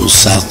Newcastle's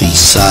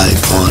southeast side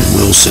on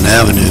Wilson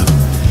Avenue.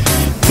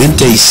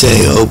 Vinte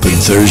Say open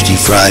Thursday,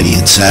 Friday,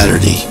 and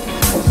Saturday.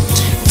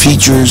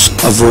 Features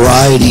a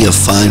variety of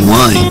fine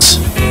wines.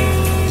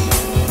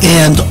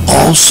 and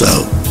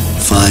also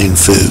fine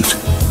food.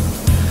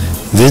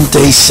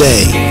 Vente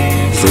say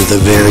for the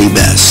very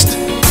best.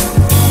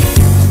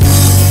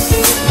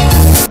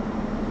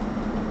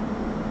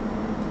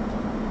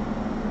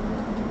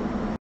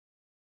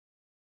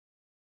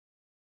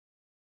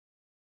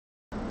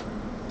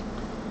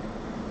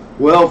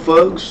 Well,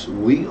 folks,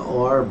 we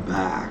are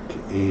back,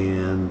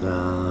 and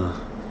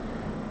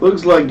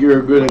looks like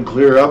you're going to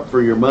clear up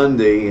for your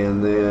Monday,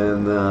 and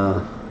then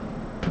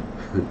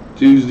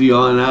Tuesday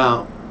on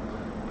out,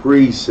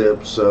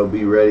 precip, so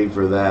be ready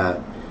for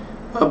that.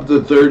 Up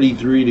to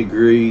 33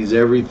 degrees,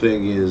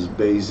 everything is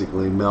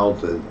basically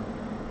melted,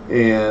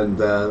 and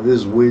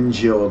this wind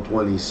chill of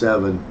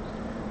 27,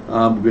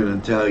 I'm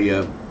going to tell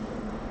you,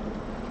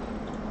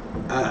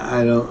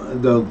 I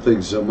don't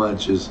think so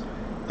much as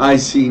I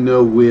see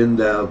no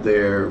wind out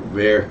there,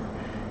 very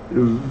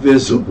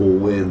visible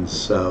winds,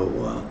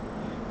 so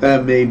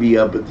that may be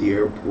up at the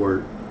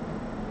airport,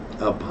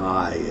 up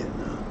high, and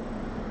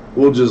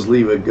we'll just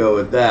leave it go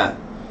at that.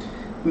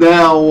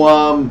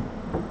 Now,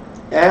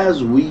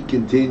 as we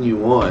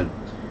continue on,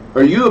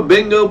 are you a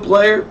bingo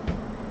player?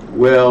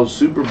 Well,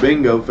 Super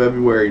Bingo,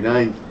 February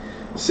 9th,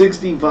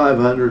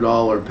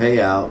 $6,500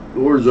 payout.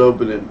 Doors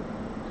open at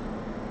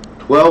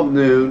 12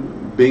 noon.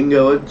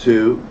 Bingo at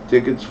 2.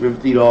 Tickets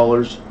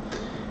 $50.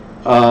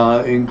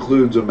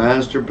 Includes a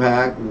master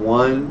pack,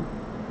 one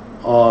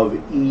of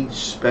each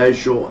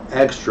special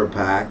extra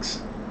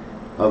packs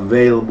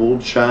available.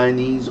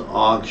 Chinese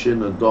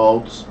auction,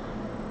 adults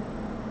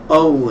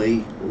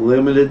only,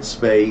 limited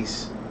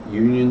space.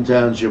 Union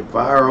Township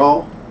Fire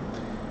Hall.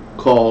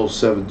 Call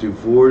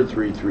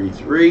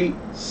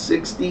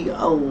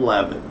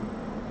 724-333-6011.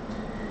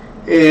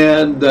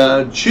 And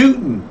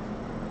Chewton.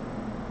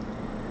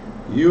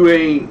 You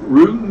ain't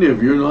rooting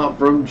if you're not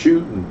from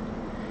Chewton.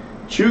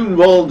 Chewton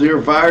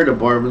Volunteer Fire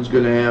Department's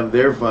going to have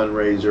their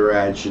fundraiser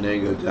at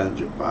Shenango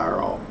Township Fire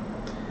Hall.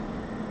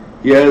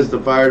 Yes, the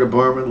fire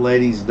department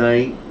ladies'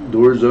 night.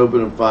 Doors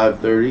open at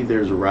 5:30.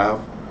 There's a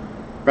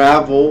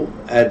raffle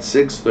at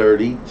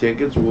 6:30.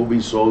 Tickets will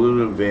be sold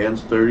in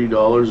advance.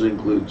 $30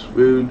 includes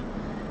food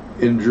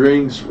and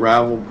drinks,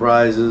 raffle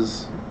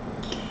prizes,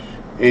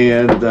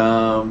 and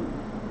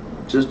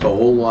just a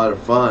whole lot of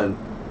fun.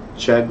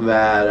 Check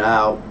that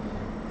out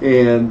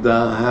and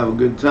have a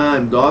good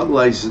time. Dog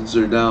licenses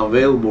are now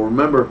available.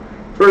 Remember,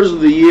 first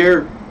of the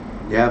year,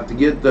 you have to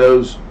get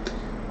those.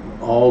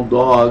 All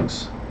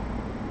dogs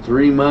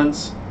 3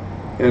 months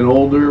and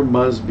older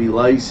must be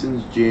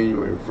licensed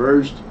January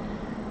 1st.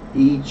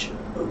 Each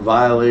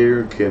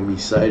violator can be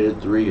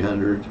cited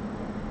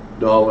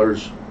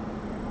 $300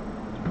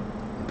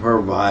 per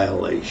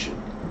violation.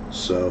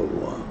 So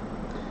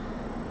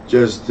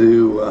just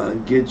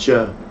to get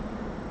you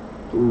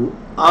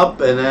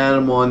up and at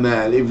them on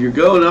that. If you're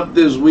going up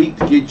this week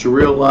to get your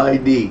real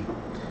ID,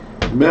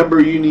 remember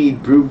you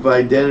need proof of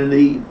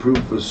identity,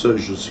 proof of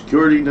social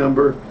security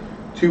number,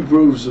 2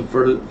 proofs of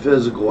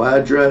physical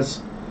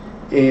address,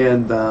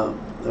 and a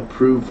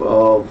proof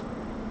of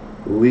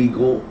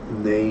legal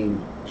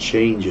name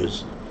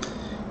changes.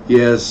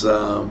 Yes,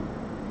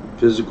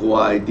 physical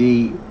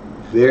ID,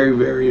 very,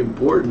 very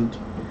important.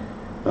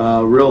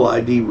 Real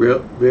ID,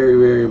 very,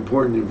 very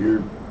important if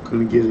you're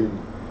going to get in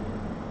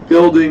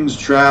buildings,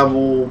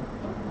 travel,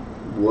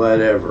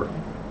 whatever.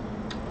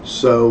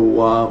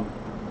 So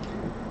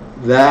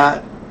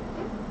that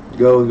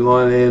going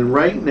on. And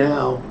right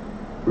now,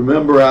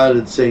 remember out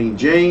at St.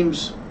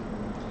 James,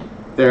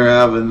 they're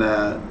having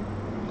that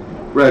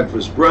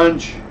breakfast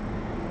brunch,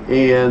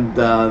 and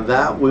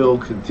that will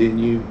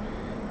continue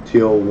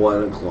till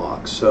 1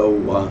 o'clock.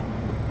 So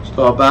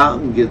stop out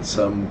and get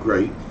some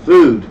great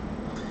food.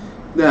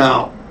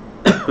 Now,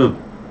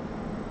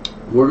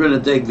 we're going to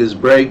take this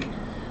break.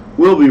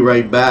 We'll be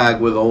right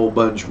back with a whole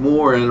bunch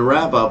more and a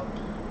wrap up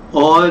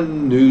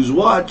on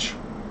Newswatch.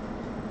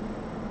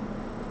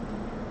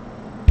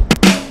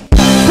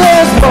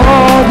 There's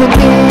more than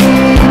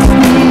meets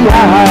the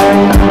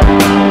eye.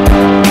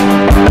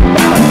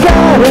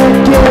 Gotta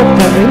give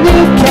them a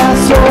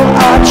Newcastle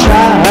a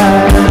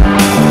try.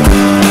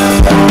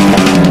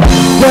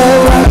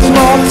 They're a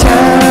small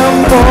town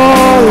for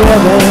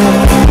living.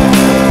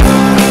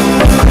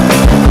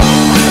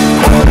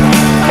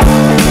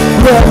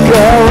 Look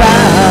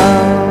around.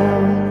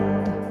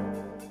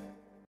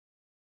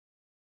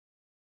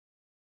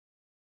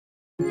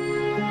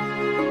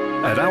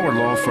 At our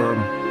law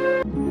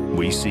firm,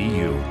 we see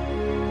you.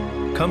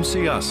 Come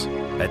see us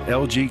at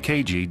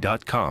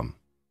lgkg.com.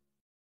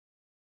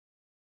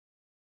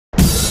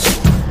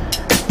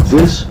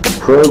 This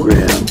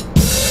program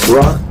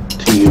brought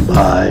to you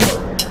by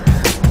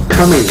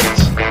Cummings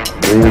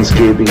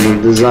Landscaping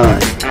and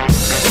Design.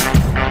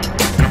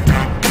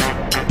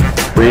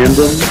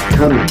 Brandon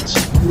Cummings,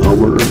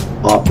 Mower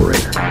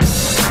Operator.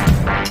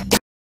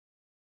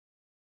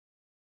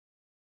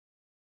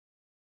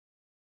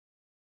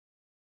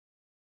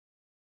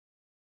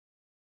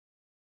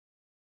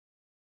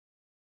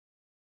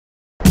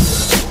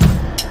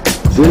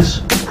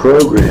 This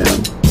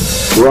program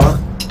brought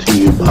to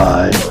you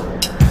by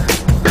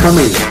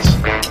Cummings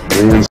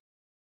Landscaping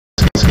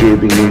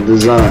Landscaping and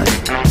Design.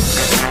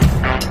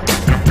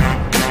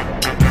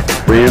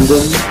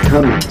 Brandon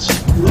Cummins,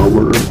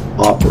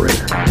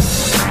 owner-operator.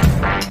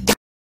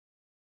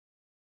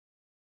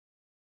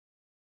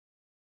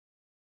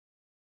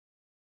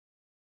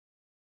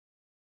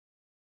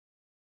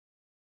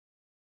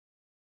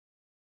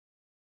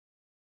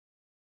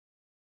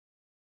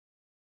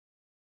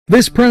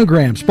 This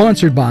program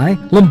sponsored by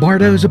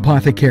Lombardo's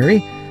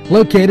Apothecary,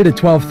 located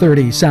at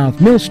 1230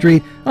 South Mill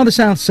Street on the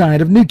south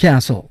side of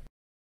Newcastle.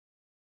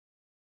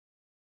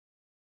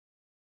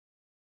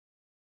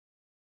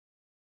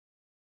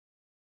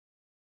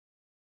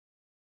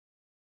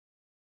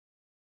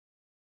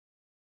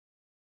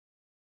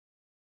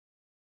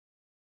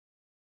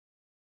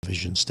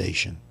 Television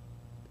station.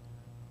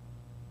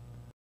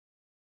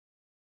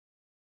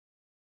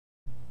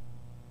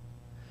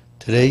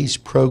 Today's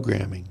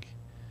programming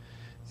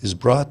is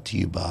brought to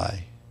you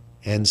by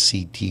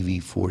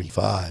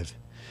NCTV45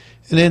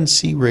 and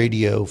NC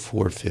Radio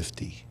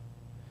 450,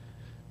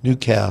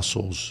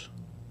 Newcastle's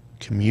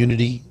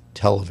community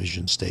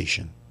television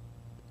station.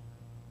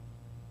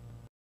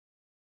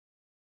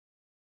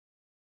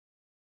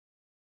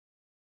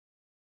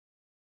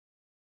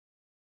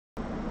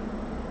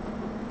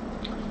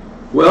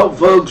 Well,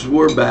 folks,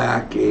 we're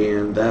back,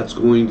 and that's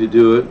going to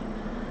do it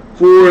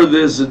for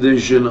this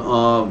edition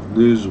of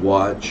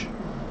Newswatch.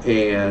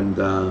 And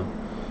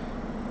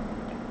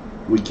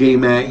we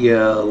came at you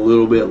a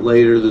little bit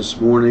later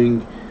this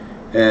morning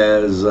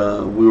as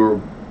we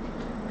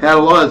had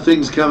a lot of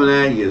things coming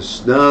at you.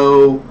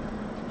 Snow,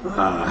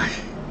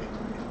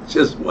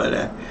 just what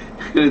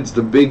it's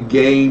the big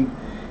game,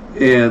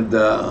 and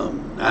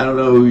I don't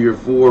know who you're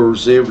for,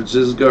 San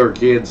Francisco or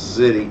Kansas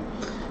City.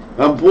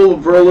 I'm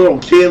pulling for a little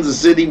Kansas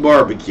City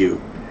barbecue,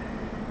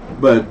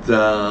 but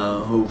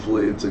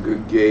hopefully it's a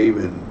good game,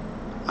 and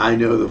I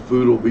know the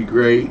food will be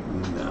great.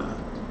 And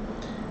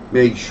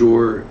make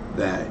sure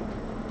that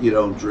you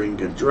don't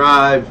drink and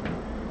drive.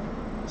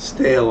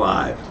 Stay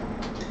alive.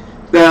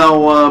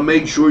 Now,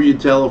 make sure you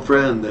tell a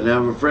friend, and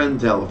have a friend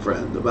tell a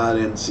friend about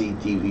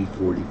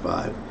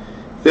NCTV45.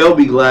 They'll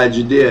be glad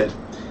you did.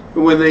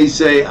 And when they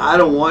say, I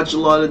don't watch a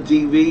lot of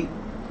TV,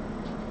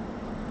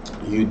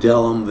 you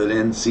tell them that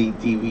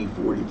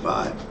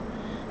NCTV45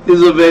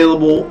 is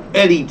available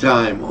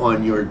anytime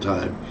on your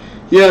time.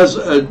 Yes,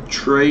 a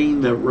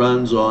train that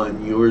runs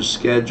on your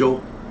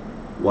schedule,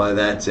 why,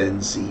 that's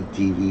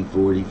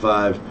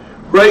NCTV45,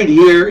 right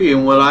here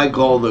in what I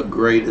call the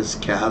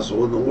greatest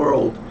castle in the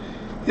world,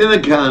 in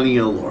the county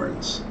of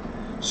Lawrence.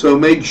 So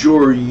make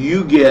sure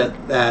you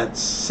get that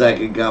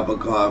second cup of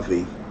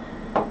coffee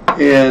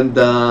and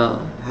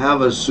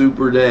have a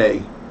super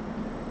day.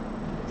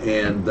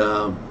 And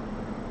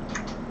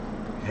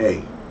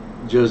hey,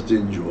 just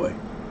enjoy.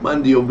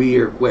 Monday will be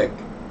here quick.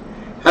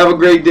 Have a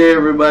great day,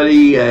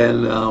 everybody,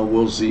 and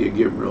we'll see you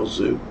again real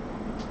soon.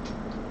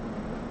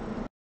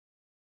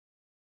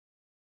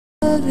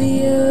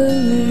 The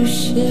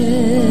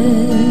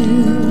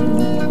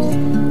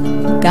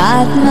ocean,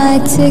 got my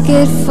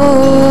ticket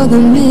for the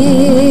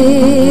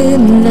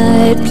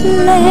midnight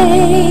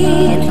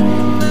plane,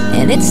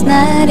 and it's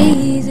not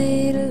easy.